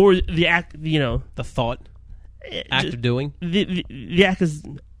or the act, the thought act of doing the act is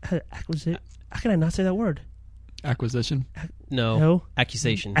acquisition. How can I not say that word? Acquisition? No.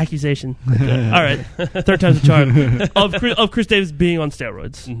 Accusation. Accusation. Okay. All right. Third time's a charm. Of Chris Davis being on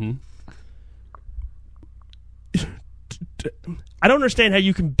steroids. I don't understand how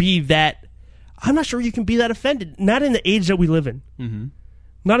you can be that. I'm not sure you can be that offended. Not in the age that we live in.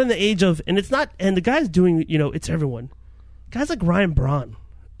 Not in the age of, and it's not. And the guys doing, it's everyone. Guys like Ryan Braun,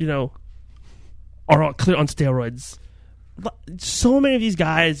 are on steroids. So many of these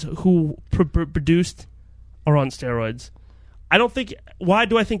guys who produced are on steroids. Why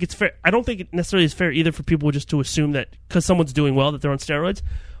do I think it's fair? I don't think it necessarily is fair either for people just to assume that because someone's doing well that they're on steroids.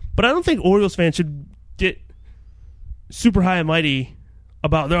 But I don't think Orioles fans should get super high and mighty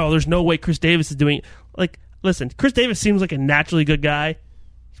about, there's no way Chris Davis is doing it. Listen, Chris Davis seems like a naturally good guy.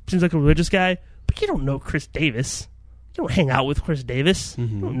 Seems like a religious guy. But you don't know Chris Davis. You don't hang out with Chris Davis. You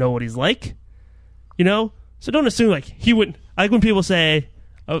don't know what he's like. So don't assume he wouldn't. When people say,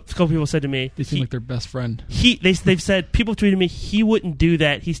 a couple people said to me, they seem like their best friend. They've said, people tweeted me, he wouldn't do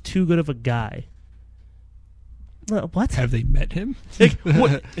that. He's too good of a guy. What? Have they met him?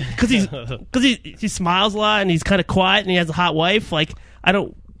 Because he smiles a lot and he's kind of quiet and he has a hot wife. I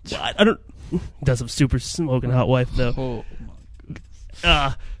don't. He does have a super smoking hot wife though.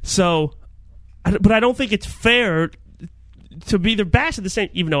 But I don't think it's fair to be their bash at the same.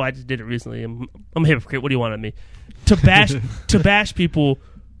 Even though I just did it recently, I'm a hypocrite. What do you want of me? to bash people,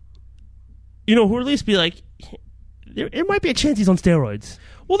 who at least be like, it might be a chance he's on steroids.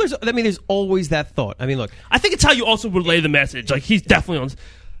 Well, there's always that thought. I mean, look, I think it's how you also relay the message. Like he's definitely on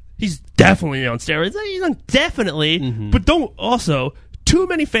steroids. He's on definitely, but don't also too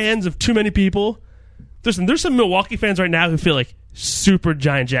many fans of too many people. There's some Milwaukee fans right now who feel like super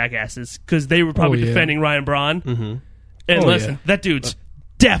giant jackasses because they were probably defending Ryan Braun. And listen, that dude's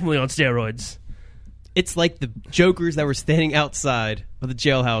definitely on steroids. It's like the jokers that were standing outside of the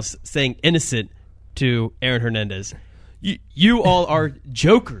jailhouse saying innocent to Aaron Hernandez. You all are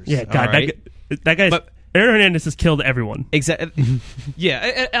jokers. Yeah, God, right? that guy's... Aaron Hernandez has killed everyone. Exactly.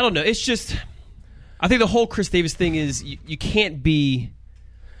 Yeah, I don't know. It's just... I think the whole Chris Davis thing is you can't be...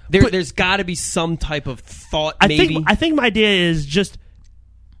 There's got to be some type of thought, maybe. I think my idea is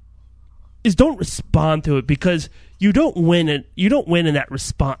don't respond to it because you don't win in that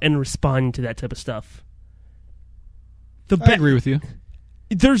responding to that type of stuff. I agree with you.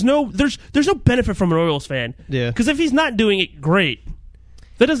 There's no benefit from an Orioles fan. Yeah. Because if he's not doing it, great.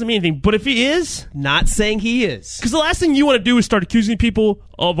 That doesn't mean anything. But if he is, not saying he is, because the last thing you want to do is start accusing people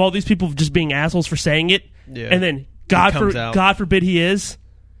of all these people just being assholes for saying it, and then God forbid he is.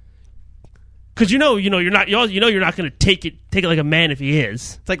 Because you're not going to take it like a man if he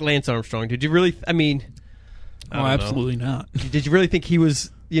is. It's like Lance Armstrong. Did you really? I mean, absolutely not. Did you really think he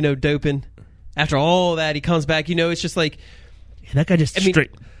was doping? After all that, he comes back. It's just like that guy just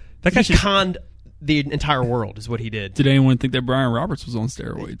straight. That guy conned the entire world, is what he did. Did anyone think that Brian Roberts was on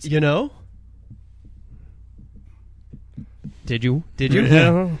steroids? Did you? Did you?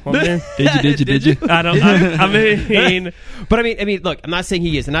 I don't. I mean, but I mean, look. I'm not saying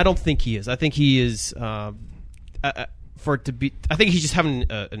he is, and I don't think he is. I think he is. For it to be, I think he's just having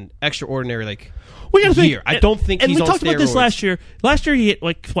an extraordinary year. I don't think he's on steroids. And we talked about this last year. Last year he hit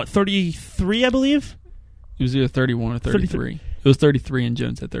 33, I believe. It was either 31 or 33. It was 33, and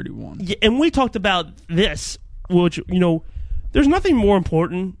Jones had 31. Yeah, and we talked about this, which there's nothing more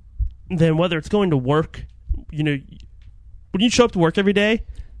important than whether it's going to work. When you show up to work every day,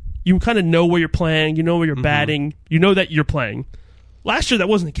 you kind of know where you're playing, you know where you're batting, you know that you're playing. Last year, that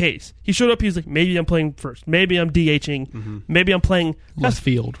wasn't the case. He showed up, he was like, maybe I'm playing first, maybe I'm DHing, maybe I'm playing... Left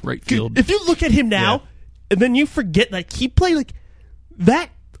field, right field. If you look at him now, and then you forget, he played, that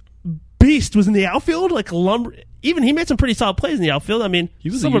beast was in the outfield, lumber... Even he made some pretty solid plays in the outfield. I mean... He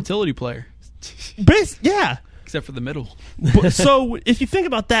was a utility player. Yeah. Except for the middle. So, if you think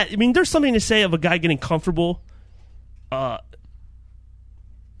about that, I mean, there's something to say of a guy getting comfortable...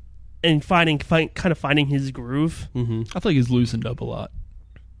 and finding his groove. I feel like he's loosened up a lot.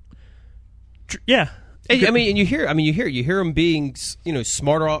 Yeah, I mean, and you hear him being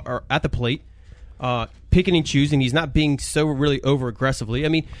smarter or at the plate, picking and choosing. He's not being so really over aggressively. I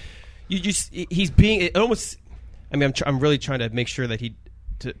mean, he's being almost. I mean, I'm really trying to make sure that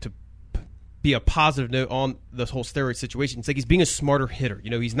to be a positive note on this whole steroid situation. It's like he's being a smarter hitter.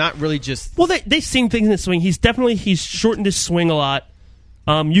 He's not really just. Well, they've seen things in his swing. He's shortened his swing a lot.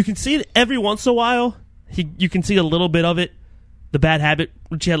 You can see it every once in a while. You can see a little bit of it. The bad habit,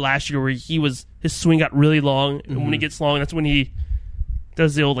 which he had last year, where his swing got really long, and when he gets long, that's when he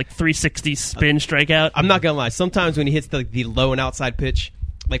does the old 360 spin strikeout. I'm not gonna lie. Sometimes when he hits the low and outside pitch,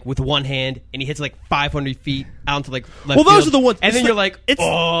 with one hand, and he hits 500 feet out into left well, those field, are the ones, and then you're like,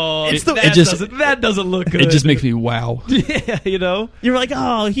 that doesn't look good. It just makes me wow. Yeah, you're like,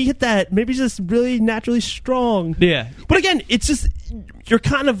 oh, he hit that. Maybe he's just really naturally strong. Yeah, but again, it's just you're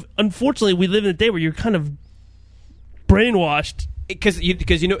kind of, unfortunately, we live in a day where you're kind of brainwashed because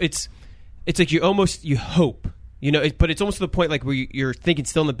it's like you hope, but it's almost to the point where you're thinking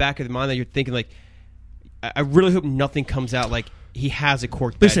still in the back of the mind that you're thinking I really hope nothing comes out he has a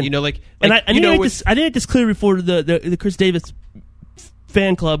cork bat. Listen, and I didn't make this clear before the Chris Davis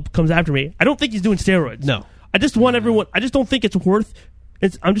fan club comes after me. I don't think he's doing steroids. No, I just want everyone. I just don't think it's worth.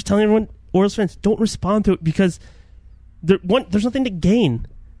 I'm just telling everyone, Orioles fans, don't respond to it because there's nothing to gain.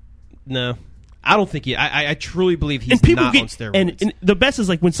 No, I don't think he. I truly believe he's not on steroids. And the best is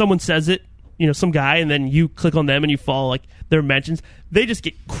when someone says it, some guy, and then you click on them and you follow their mentions. They just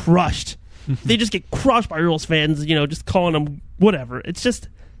get crushed. They just get crushed by Orioles fans, just calling them whatever. It's just,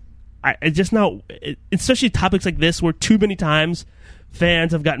 especially topics like this where too many times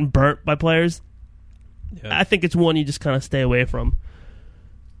fans have gotten burnt by players. Yeah. I think it's one you just kind of stay away from.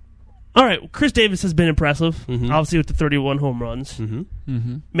 All right, Chris Davis has been impressive, obviously with the 31 home runs.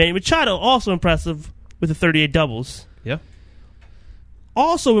 Manny Machado also impressive with the 38 doubles. Yeah.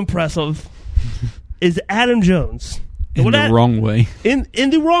 Also impressive is Adam Jones. In the wrong way. In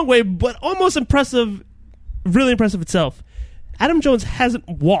the wrong way, but almost impressive, really impressive itself. Adam Jones hasn't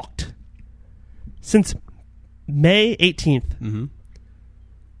walked since May 18th.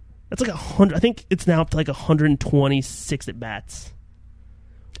 That's like 100. I think it's now up to like 126 at bats.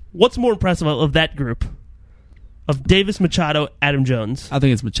 What's more impressive of that group? Of Davis, Machado, Adam Jones. I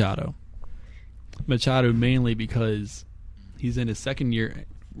think it's Machado. Machado mainly because he's in his second year,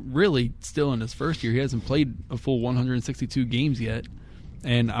 really still in his first year. He hasn't played a full 162 games yet.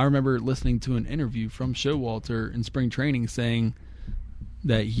 And I remember listening to an interview from Showalter in spring training saying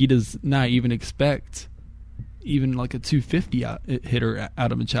that he does not even expect even like a 250 hitter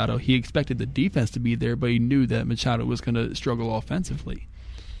out of Machado. He expected the defense to be there, but he knew that Machado was going to struggle offensively.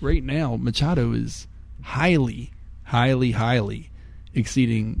 Right now, Machado is highly, highly, highly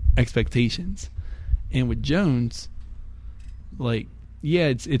exceeding expectations. And with Jones, like, yeah,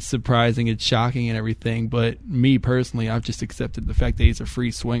 it's surprising, it's shocking and everything, but me personally, I've just accepted the fact that he's a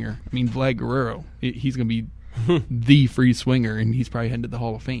free swinger. I mean, Vlad Guerrero, he's going to be the free swinger, and he's probably headed to the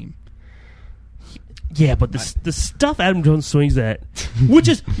Hall of Fame. Yeah, but the stuff Adam Jones swings at, which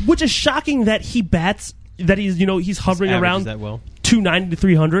is shocking that he bats, that he's hovering around that well. 290 to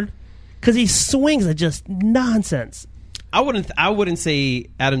 300, because he swings at just nonsense. I wouldn't say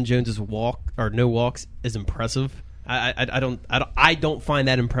Adam Jones's walk or no walks is impressive. I don't find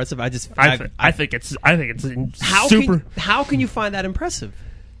that impressive. I think it's super. How can you find that impressive?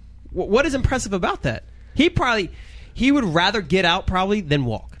 What is impressive about that? He would rather get out probably than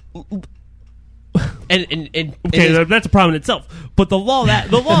walk. And okay, that's a problem in itself. But the law of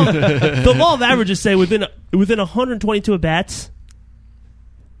averages say within 122 at bats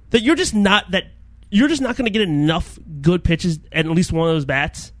that you're just not going to get enough good pitches at least one of those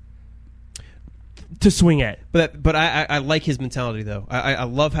bats to swing at. But I like his mentality though. I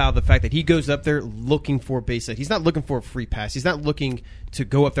love how the fact that he goes up there looking for a base hit. He's not looking for a free pass. He's not looking to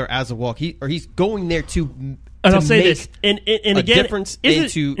go up there as a walk. He's going there to. And I'll say this, and again, difference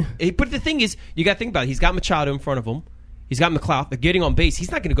into. But the thing is, you got to think about it. He's got Machado in front of him. He's got McLeod. They're getting on base. He's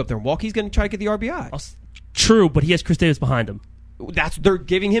not going to go up there and walk. He's going to try to get the RBI. True, but he has Chris Davis behind him. They're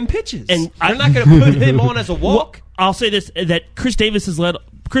giving him pitches, and they're not going to put him on as a walk. Well, I'll say this: that Chris Davis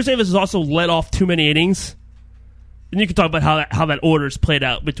has also led off too many innings. And you can talk about how that order's played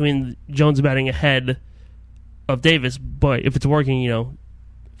out between Jones batting ahead of Davis. But if it's working, if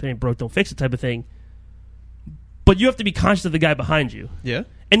it ain't broke, don't fix it type of thing. But you have to be conscious of the guy behind you. Yeah.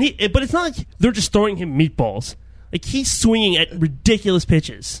 But it's not like they're just throwing him meatballs. Like, he's swinging at ridiculous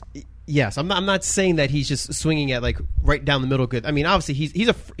pitches. Yes, I'm not saying that he's just swinging at like right down the middle. Good. I mean, obviously he's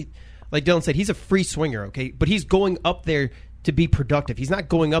like Dylan said, he's a free swinger. Okay, but he's going up there to be productive. He's not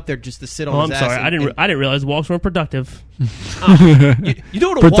going up there just to sit on his ass. I'm sorry, I didn't realize walks weren't productive. You know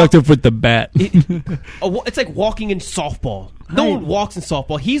what productive with the bat. It's like walking in softball. No one walks in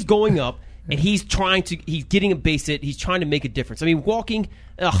softball. He's going up and he's getting a base hit. He's trying to make a difference. I mean, walking's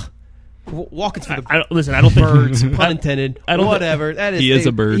for the I don't think birds, pun intended. Whatever. He is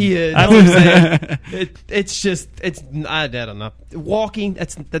a bird. He is. I don't think I don't know. Walking,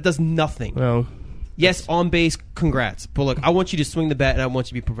 that does nothing. Well, yes, on base, congrats. But look, I want you to swing the bat and I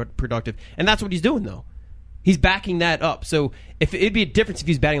want you to be productive. And that's what he's doing, though. He's backing that up. So it'd be a difference if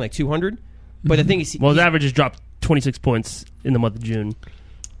he's batting like 200. But the thing is, his average has dropped 26 points in the month of June.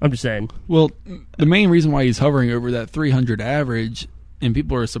 I'm just saying. Well, the main reason why he's hovering over that 300 average, and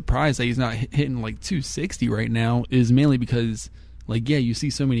people are surprised that he's not hitting like 260 right now, is mainly because, like, yeah, you see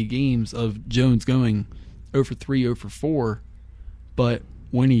so many games of Jones going 0 for 3, 0 for 4, but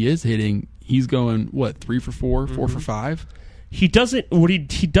when he is hitting, he's going 3 for 4, 4 for 5. He doesn't. What he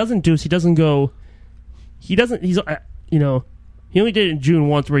doesn't do is he doesn't go. He doesn't. He's he only did it in June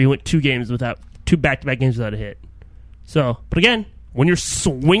once where he went 2 back-to-back games without a hit. So, but again, when you're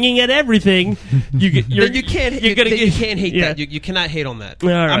swinging at everything, you can't hate that. You cannot hate on that. All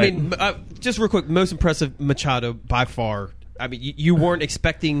right. I mean, just real quick, most impressive Machado by far. I mean, you weren't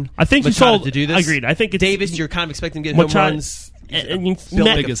expecting Machado to do this. I agreed. I think it's Davis. You're kind of expecting to get home runs.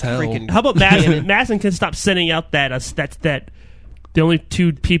 Big as hell. How about Madison can stop sending out that the only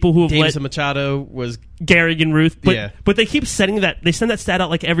 2 people who have Davis and Machado was Gehrig and Ruth, but they keep sending that. They send that stat out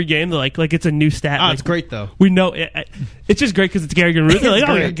like every game. They're like it's a new stat. Oh, it's great though. We know it's just great because it's Gehrig and Ruth. They're like,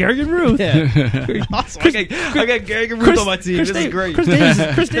 we got Gehrig and Ruth. Yeah, awesome. I got Gehrig and Ruth on my team. This is great.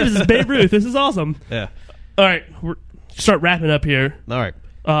 Chris Davis is Babe Ruth. This is awesome. Yeah. All right, we're start wrapping up here. All right.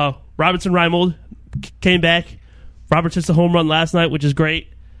 Robinson Reimold came back. Roberts hits a home run last night, which is great.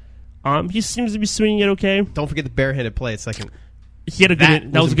 He seems to be swinging it okay. Don't forget the barehanded play at second. He had a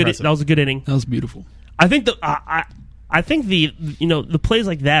good. That was a good inning. That was beautiful. I think the plays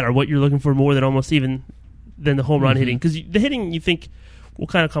like that are what you're looking for more than almost even than the home run hitting, because the hitting you think will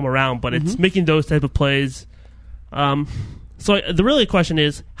kind of come around, but it's making those type of plays. So the really question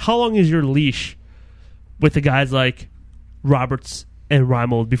is, how long is your leash with the guys like Roberts and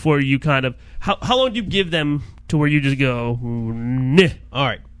Reimold before you kind of how long do you give them to where you just go nah? All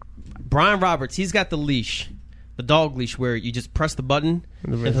right, Brian Roberts, he's got the leash, the dog leash, where you just press the button.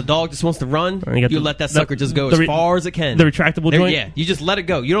 If the dog just wants to run, you let that sucker just go as far as it can. The retractable joint? Yeah, you just let it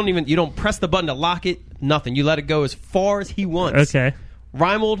go. You don't press the button to lock it, nothing. You let it go as far as he wants. Okay.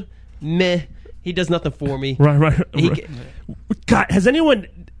 Reimold, meh. He does nothing for me. Right. God, has anyone...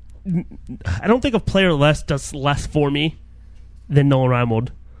 I don't think a player does less for me than Nolan Reimold.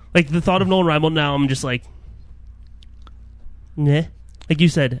 Like, the thought of Nolan Reimold now, I'm just like... Nah. Like you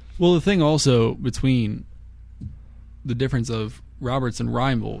said. Well, the thing also between the difference of Roberts and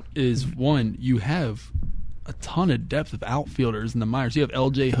Reimold is, one, you have a ton of depth of outfielders in the minors. You have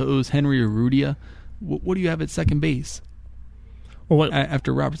L.J. Hose, Henry Urrutia. What do you have at second base? Well,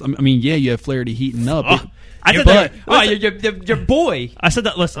 after Roberts? I mean, yeah, you have Flaherty heating up. Your boy. I said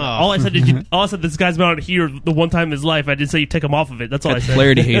that. Listen, all I said this guy's been on here the one time in his life. I didn't say you take him off of it. That's all I said.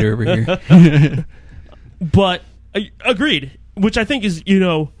 Flaherty hater over here. But agreed. Which I think is,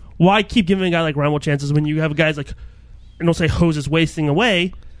 why keep giving a guy like Reimold chances when you have guys like, I don't say Hose is wasting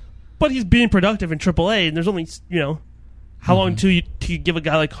away, but he's being productive in AAA, and there's only, how long till you give a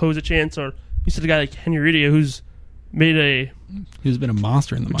guy like Hose a chance, or you said a guy like Henry Urrutia who's been a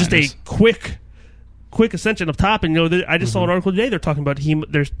monster in the minors. Just a quick ascension up top, and I just saw an article today. They're talking about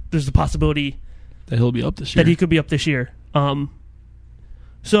there's the possibility that he'll be up this year. That he could be up this year.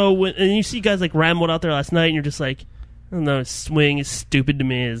 So when you see guys like Reimold out there last night, and you're just like, I don't know, his swing is stupid to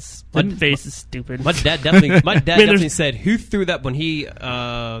me. His face is stupid. My dad definitely said, who threw that when he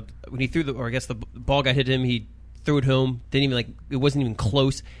threw the ball got hit him, he threw it home. Didn't even it wasn't even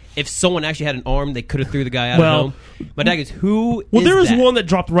close. If someone actually had an arm, they could have threw the guy out of home. My dad goes, who? Well, there was one that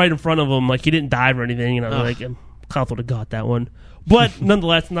dropped right in front of him. Like, he didn't dive or anything. Kyle would have got that one. But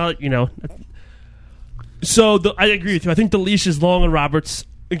nonetheless, So I agree with you. I think the leash is long on Roberts.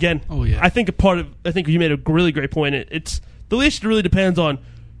 Again, I think you made a really great point. The leash really depends on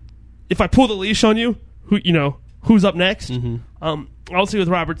if I pull the leash on you, who's up next. Mm-hmm. Obviously with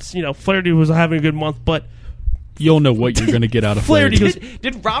Roberts, Flaherty was having a good month, but you'll know what you're going to get out of Flaherty.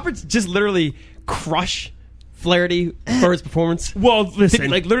 Did Roberts just literally crush Flaherty for his performance? Well, listen,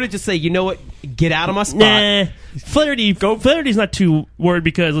 literally just say, you know what, get out of my spot. Nah, Flaherty's not too worried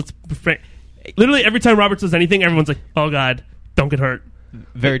because literally every time Roberts does anything, everyone's like, oh God, don't get hurt.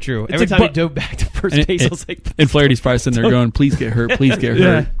 Very true. Every time he dove back to first base, I was like... And Flaherty's probably sitting there going, please get hurt, please get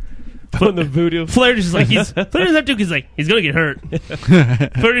hurt. Putting the voodoo. Flaherty's just like, Flaherty's not too, he's like, he's going to get hurt.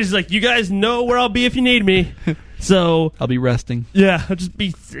 Flaherty's like, you guys know where I'll be if you need me. So... I'll be resting. Yeah, I'll just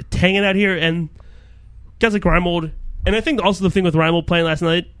be hanging out here. And guys like Reimold... And I think also the thing with Reimold playing last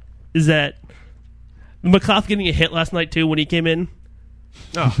night is that McClough getting a hit last night, too, when he came in,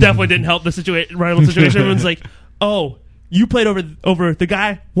 definitely didn't help the Reimold situation. Everyone's like, oh... You played over the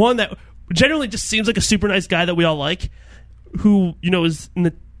guy, one that generally just seems like a super nice guy that we all like, who, is in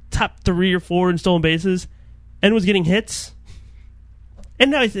the top 3 or 4 in stolen bases, and was getting hits.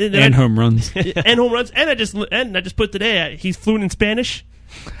 And now home runs. And home runs. And I just put today, he's fluent in Spanish.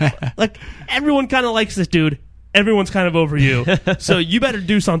 Like, everyone kind of likes this dude. Everyone's kind of over you. So you better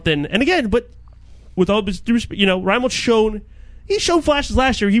do something. And again, but with all due respect, Reimold's showed flashes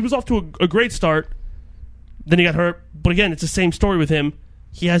last year. He was off to a great start. Then he got hurt. But again, it's the same story with him.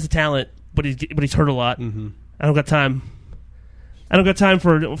 He has the talent, but he's hurt a lot. Mm-hmm. I don't got time.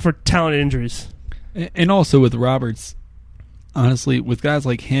 For talent injuries. And also with Roberts, honestly, with guys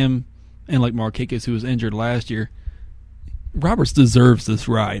like him and like Markakis, who was injured last year, Roberts deserves this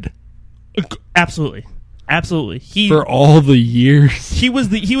ride. Absolutely. For all the years, he was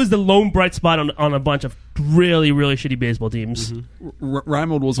the lone bright spot on a bunch of really, really shitty baseball teams. Mm-hmm.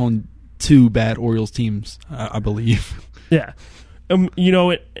 Reimold was on 2 bad Orioles teams, I believe. Yeah. And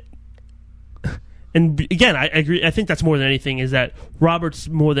again, I agree. I think that's more than anything is that Roberts,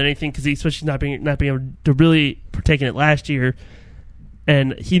 more than anything, because he especially not being able to really partake in it last year,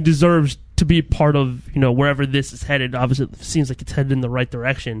 and he deserves to be part of wherever this is headed. Obviously, it seems like it's headed in the right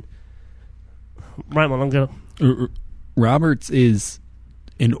direction. Reimold, I'm gonna. Roberts is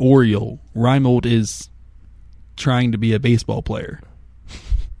an Oriole. Reimold is trying to be a baseball player.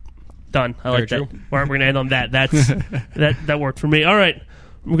 Done. I like that. We're going to end on that. That worked for me. All right.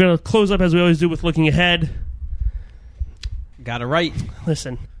 We're going to close up as we always do with looking ahead. Got it right.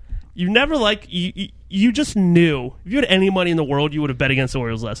 Listen, you never you just knew. If you had any money in the world, you would have bet against the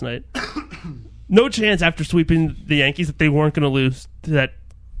Orioles last night. No chance after sweeping the Yankees that they weren't going to lose to that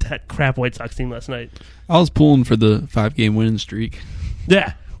crap White Sox team last night. I was pulling for the 5-game winning streak.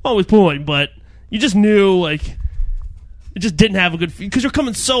 Yeah. Always pulling, but you just knew, it just didn't have a good because you're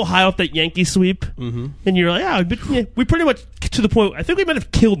coming so high off that Yankee sweep, and you're like, we pretty much to the point. I think we might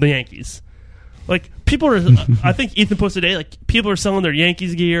have killed the Yankees. Like people are, I think Ethan posted today. Like people are selling their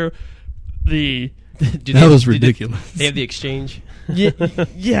Yankees gear. That was ridiculous. They have the exchange.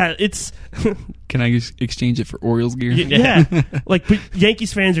 Yeah, it's. Can I exchange it for Orioles gear? Yeah, like but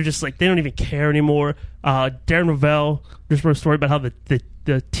Yankees fans are just like they don't even care anymore. Darren Ravel, there's a story about how the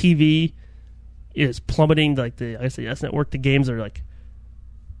TV is plummeting. Like the ICS network, the games are like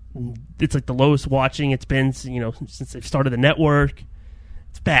it's like the lowest watching it's been. Since they've started the network.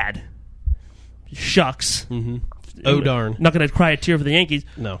 It's bad. Shucks. Mm-hmm. Oh darn! Not going to cry a tear for the Yankees.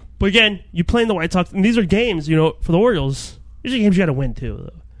 No. But again, you play in the White Sox, and these are games. For the Orioles, these are games you got to win too.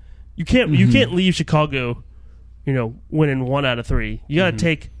 Though. You can't leave Chicago, winning 1 out of 3. You got to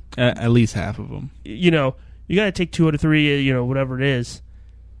take at least half of them. You got to take 2 out of 3. Whatever it is.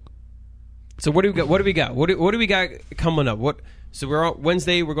 So what do we got? What do we got coming up? So we're on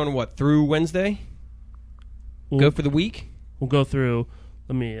Wednesday. We're going through Wednesday. Go for the week. We'll go through.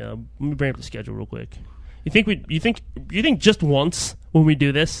 Let me bring up the schedule real quick. You think just once when we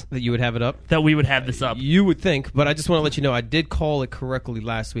do this that you would have it up? That we would have this up? You would think, but I just want to let you know I did call it correctly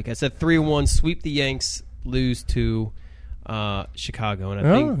last week. I said 3-1, sweep the Yanks, lose to Chicago, and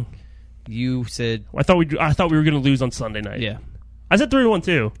I think you said I thought we were going to lose on Sunday night. Yeah, I said 3-1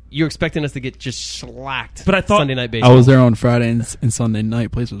 too. You're expecting us to get just slacked, but I thought Sunday night baseball. I was there on Friday and Sunday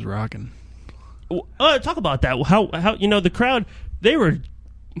night. Place was rocking. Talk about that. How the crowd, they were.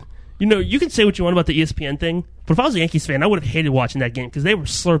 You can say what you want about the ESPN thing, but if I was a Yankees fan, I would have hated watching that game because they were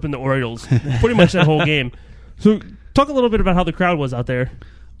slurping the Orioles pretty much that whole game. So talk a little bit about how the crowd was out there.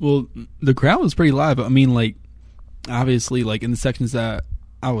 Well, the crowd was pretty live. I mean, like, obviously, like, in the sections that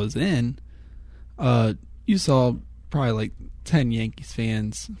I was in, you saw probably, like, 10 Yankees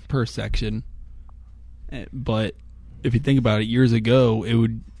fans per section. But if you think about it, years ago, it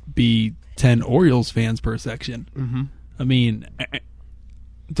would be 10 Orioles fans per section. Mm-hmm. I mean,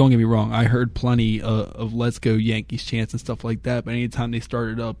 don't get me wrong, I heard plenty of Let's Go Yankees chants and stuff like that, but anytime they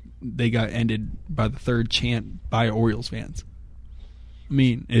started up, they got ended by the third chant by Orioles fans. I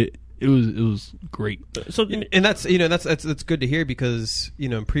mean, it was great. So, and that's good to hear because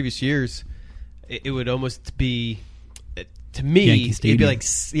in previous years, it would almost be, to me, it'd be like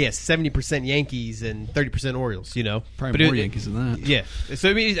 70% Yankees and 30% Orioles. Probably more Yankees than that. Yeah, so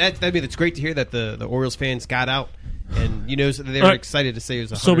I mean it's great to hear that the Orioles fans got out. And they were excited to say it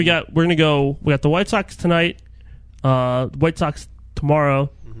was 100. So we got the White Sox tonight, White Sox tomorrow,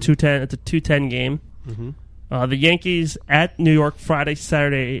 2:10. It's a 2:10 game. Mm-hmm. The Yankees at New York Friday,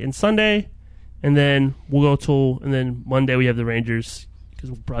 Saturday, and Sunday, and then we'll go and then Monday we have the Rangers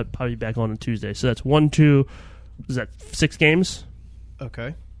because we'll probably be back on Tuesday. So that's 1, 2. Is that 6 games?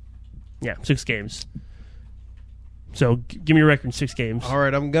 Okay. Yeah, 6 games. So give me your record in 6 games. All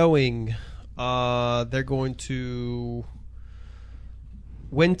right, I'm going. They're going to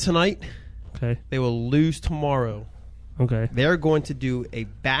win tonight. Okay. They will lose tomorrow. Okay. They're going to do a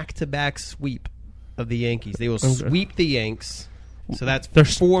back-to-back sweep of the Yankees. They will sweep the Yanks. So that's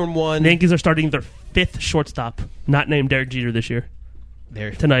 4-1. The Yankees are starting their 5th shortstop, not named Derek Jeter this year.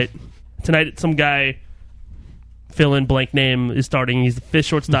 Tonight, some guy fill in blank name is starting. He's the 5th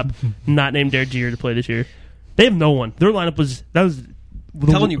shortstop, not named Derek Jeter to play this year. They have no one. Their lineup was I'm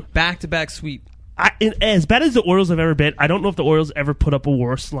telling you, back-to-back sweep. As bad as the Orioles have ever been, I don't know if the Orioles ever put up a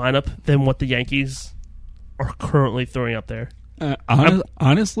worse lineup than what the Yankees are currently throwing up there.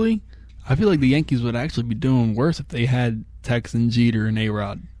 Honestly, I feel like the Yankees would actually be doing worse if they had Texan, Jeter, and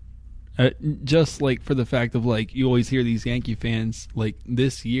A-Rod. Just like for the fact of like you always hear these Yankee fans like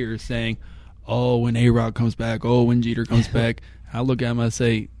this year saying, "Oh, when A-Rod comes back, oh, when Jeter comes back." I look at them and I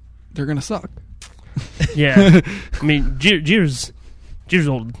say, "They're gonna suck." Yeah, I mean Jeter's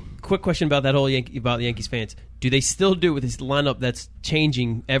old. Quick question about that whole about the Yankees fans. Do they still do with this lineup that's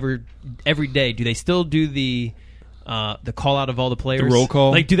changing every day? Do they still do the call out of all the players? The roll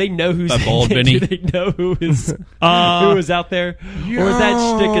call? Like, do they know who's that bald Vinny? Do they know who is out there? Or is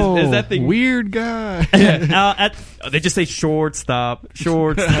that shtick? Is that thing weird guy? Yeah. They just say shortstop.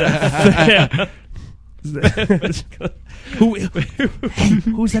 Who's that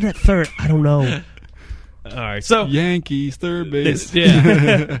at third? I don't know. All right, so Yankees third base.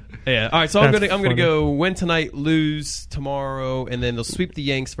 Yeah. All right, so I'm That's gonna go win tonight, lose tomorrow, and then they'll sweep the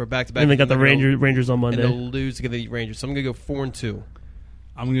Yanks for back to back. And they got the Rangers on Monday. And they'll lose against the Rangers. So I'm gonna go 4-2.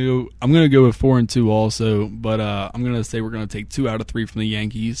 I'm gonna go with 4-2 also, but I'm gonna say we're gonna take 2 out of 3 from the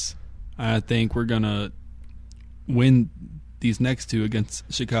Yankees. I think we're gonna win these next 2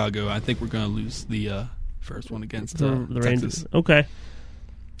 against Chicago. I think we're gonna lose the first one against the Texas. Rangers. Okay.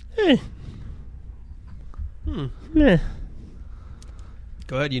 Yeah.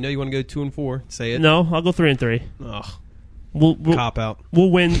 Go ahead. You know you want to go 2-4. Say it. No, I'll go 3-3. Ugh. We'll Cop out. We'll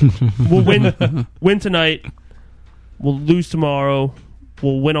win. We'll win tonight. We'll lose tomorrow.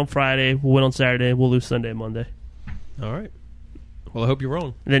 We'll win on Friday. We'll win on Saturday. We'll lose Sunday and Monday. All right. Well, I hope you're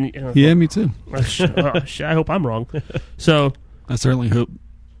wrong. And then Yeah, me too. I hope I'm wrong. So I certainly hope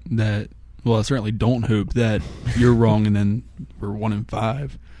that. Well, I certainly don't hope that you're wrong, and then we're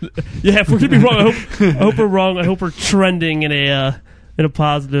 1-5. yeah, if we're gonna be wrong, I hope we're wrong. I hope we're trending in a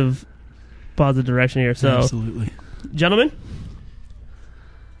positive direction here. So, Absolutely, gentlemen,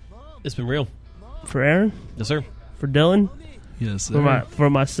 It's been real. for Aaron, Yes, sir. for Dylan, yes, sir. for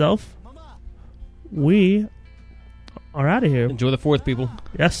myself, we are out of here. Enjoy the 4th, people.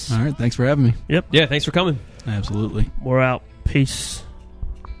 Yes. All right, thanks for having me. Yep. Yeah, thanks for coming. Absolutely. We're out. Peace.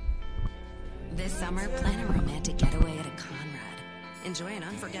 This summer, plan a romantic getaway at a Conrad. Enjoy an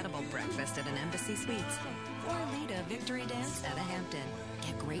unforgettable breakfast at an Embassy Suites. Or lead a victory dance at a Hampton.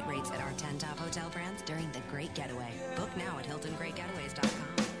 Get great rates at our 10 top hotel brands during the Great Getaway. Book now at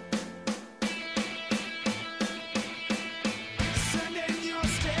HiltonGreatGetaways.com.